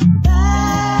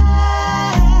 Bad,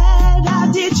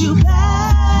 I did you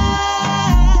bad,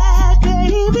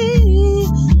 baby.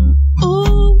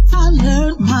 Ooh, I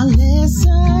learned my lesson.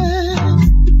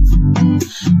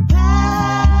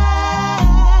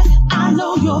 Bad, I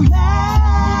know you're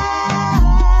mad,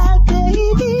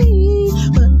 baby,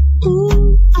 but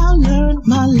ooh, I learned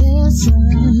my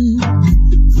lesson.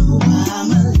 Though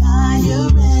I'm a liar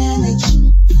and a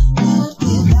cheat, but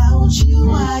without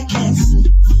you I can't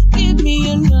sleep. Give me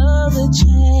another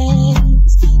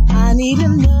chance. I need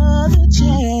another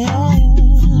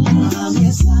chance.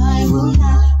 Promise I will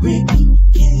not repeat.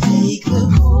 Can't take the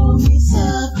cold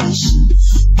insufficient.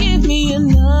 Give me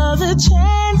another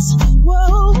chance.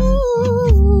 Whoa.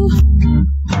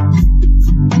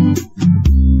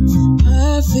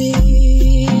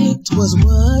 Perfect was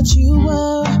what you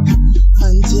were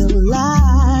until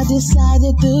I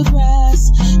decided the grass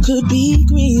could be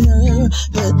greener.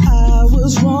 But I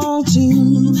was wrong to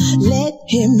let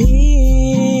him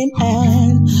in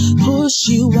and push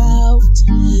you out,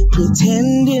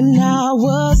 pretending I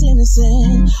was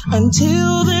innocent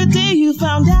until the day you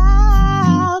found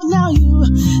out. Now you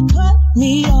cut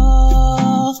me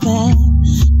off and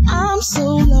I'm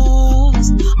so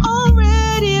lost.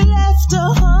 Already left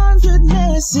 100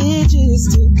 messages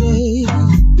today.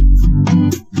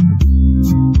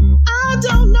 I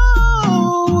don't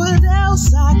know what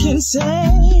else I can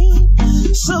say.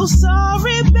 So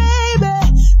sorry, baby.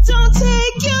 Don't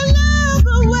take your love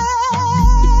away.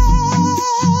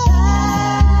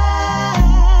 Bad,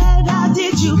 I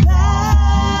did you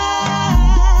bad,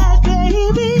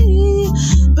 baby.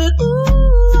 But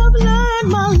ooh, I've learned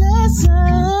my lesson.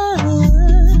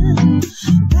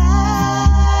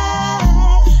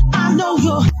 Bad, I know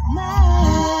you're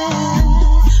mad,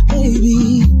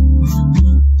 baby.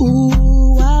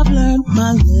 Ooh, I've learned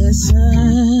my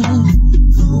lesson.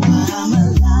 Though I'm a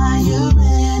liar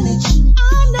and a cheat, I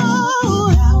know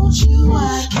without you I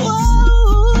can't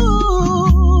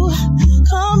sleep.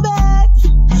 Come back,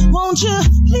 won't you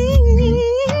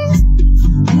please?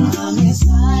 Promise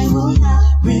I will not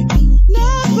repeat.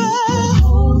 Never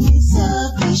hold me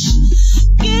sufficient.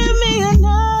 Give me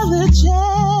another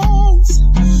chance,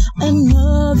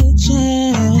 another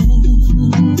chance.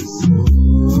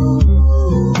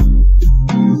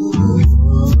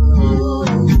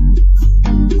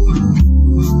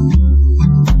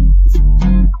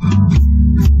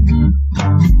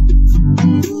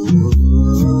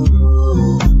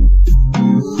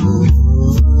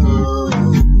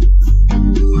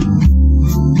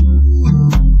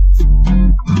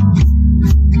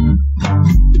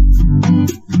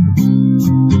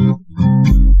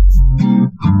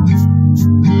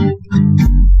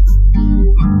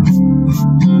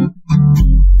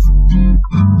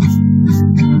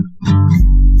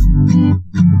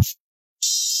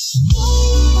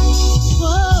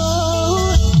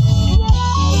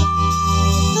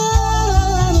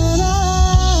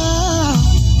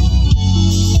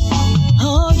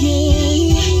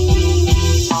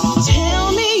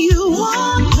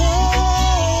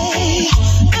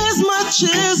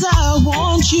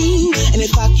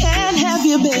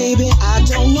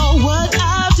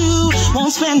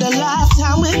 spend a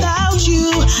lifetime without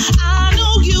you. I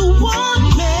know you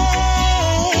want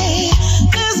me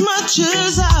as much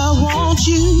as I want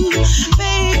you,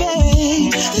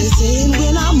 baby. They saying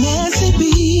we're not meant to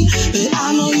be, but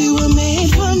I know you were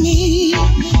made for me.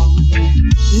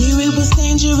 Knew it was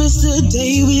dangerous the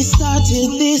day we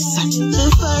started this.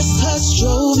 The first touch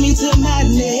drove me to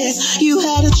madness. You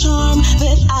had a charm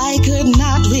that I could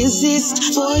not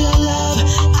resist. For your love,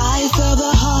 I fell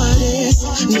the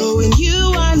hardest, knowing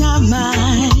you are not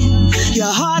mine.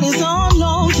 Your heart is on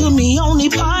loan to me, only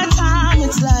part-time.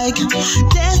 It's like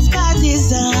death by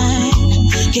design.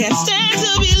 Can't stand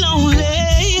to be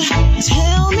lonely.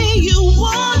 Tell me you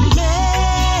want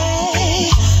me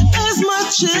as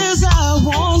much as I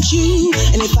want you.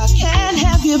 And if I can't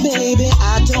have you, baby,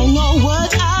 I don't know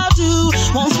what I'll do.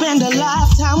 Won't spend a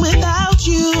lifetime without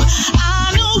you.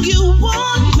 I know you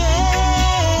want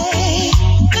me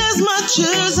as much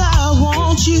as I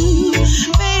want you,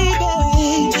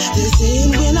 baby. They're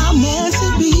saying we're not meant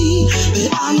to be, but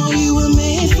I know you were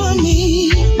made for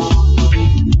me.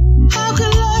 How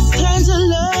could lust turn to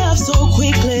love so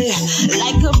quickly?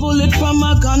 Like a bullet from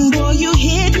a gun, boy, you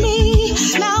hit me.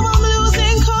 Now I'm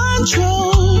losing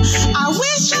control. I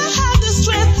wish I had the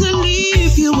strength to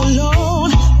leave you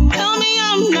alone. Tell me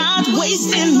I'm not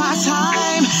wasting my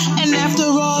time, and after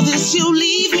all this you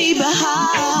leave me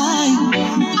behind.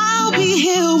 I'll be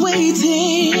here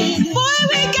waiting. Boy,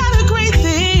 we got a great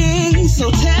thing. So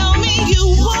tell me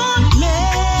you want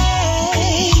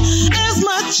me as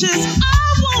much as I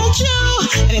want you.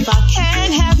 And if I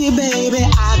can't have you, baby,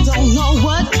 I don't know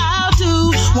what I'll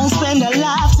do. Won't spend a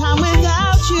lifetime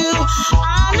without you.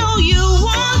 I know you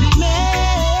want me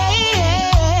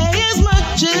as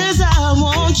much as I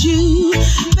want you,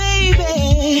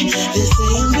 baby. They're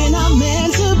saying we're not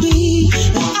meant to be,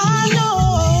 but I know.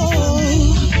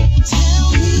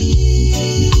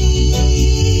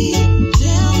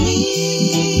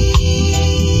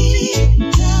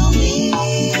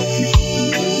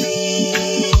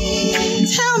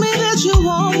 Tell me that you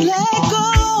won't let go.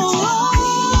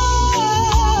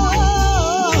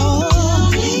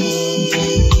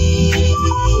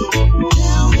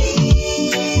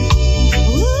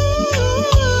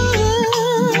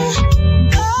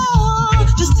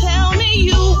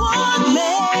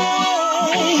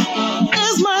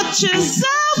 As I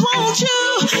want you,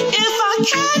 if I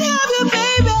can't have you,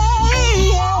 baby,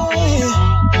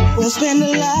 yeah. We'll spend a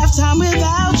lifetime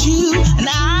without you, and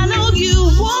I know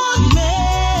you want me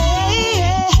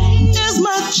as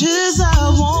much as I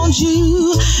want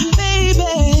you,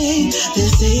 baby. They're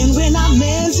saying we're not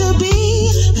meant to be,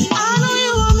 but I know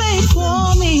you were made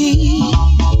for me.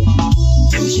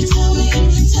 Won't you tell me,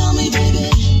 baby?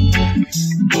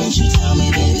 Won't you tell me,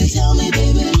 baby? Tell me,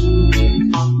 baby.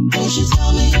 Won't you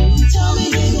tell me, baby? Tell me,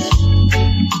 baby.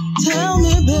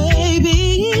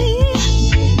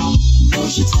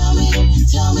 Won't you tell me,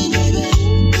 baby?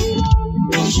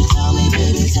 Won't you tell me,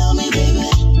 baby? Tell me, baby.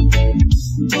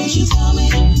 Won't you tell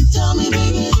me,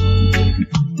 baby?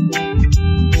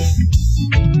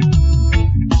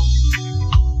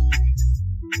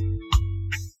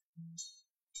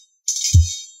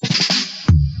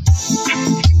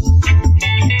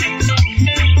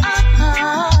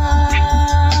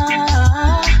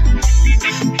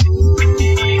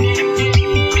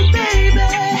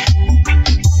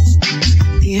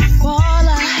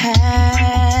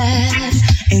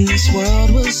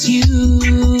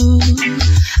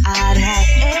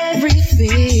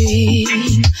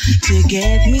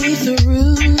 Get me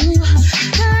through,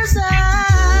 'cause I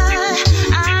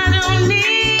don't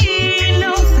need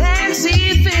no fancy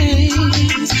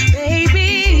things,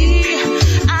 baby.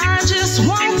 I just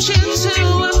want you to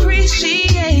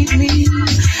appreciate me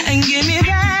and give me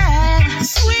that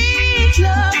sweet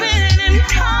loving and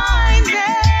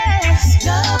kindness,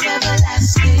 love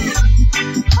everlasting.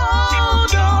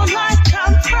 Hold on like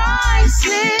I'm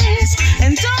priceless,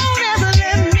 and don't ever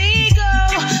let me go.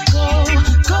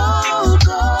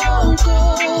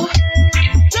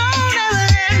 Don't ever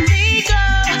let me go.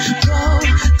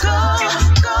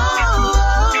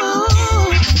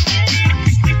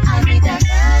 I need that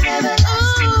love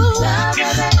everlasting.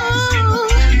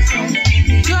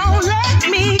 Don't let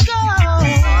me go.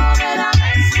 All that I'm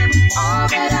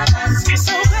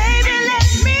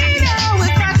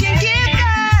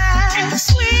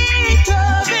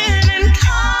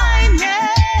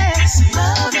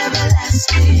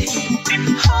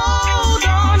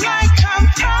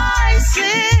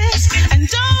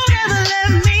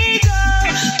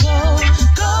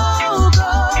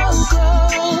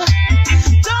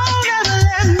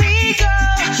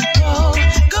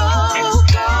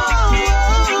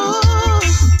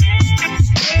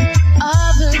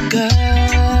girl.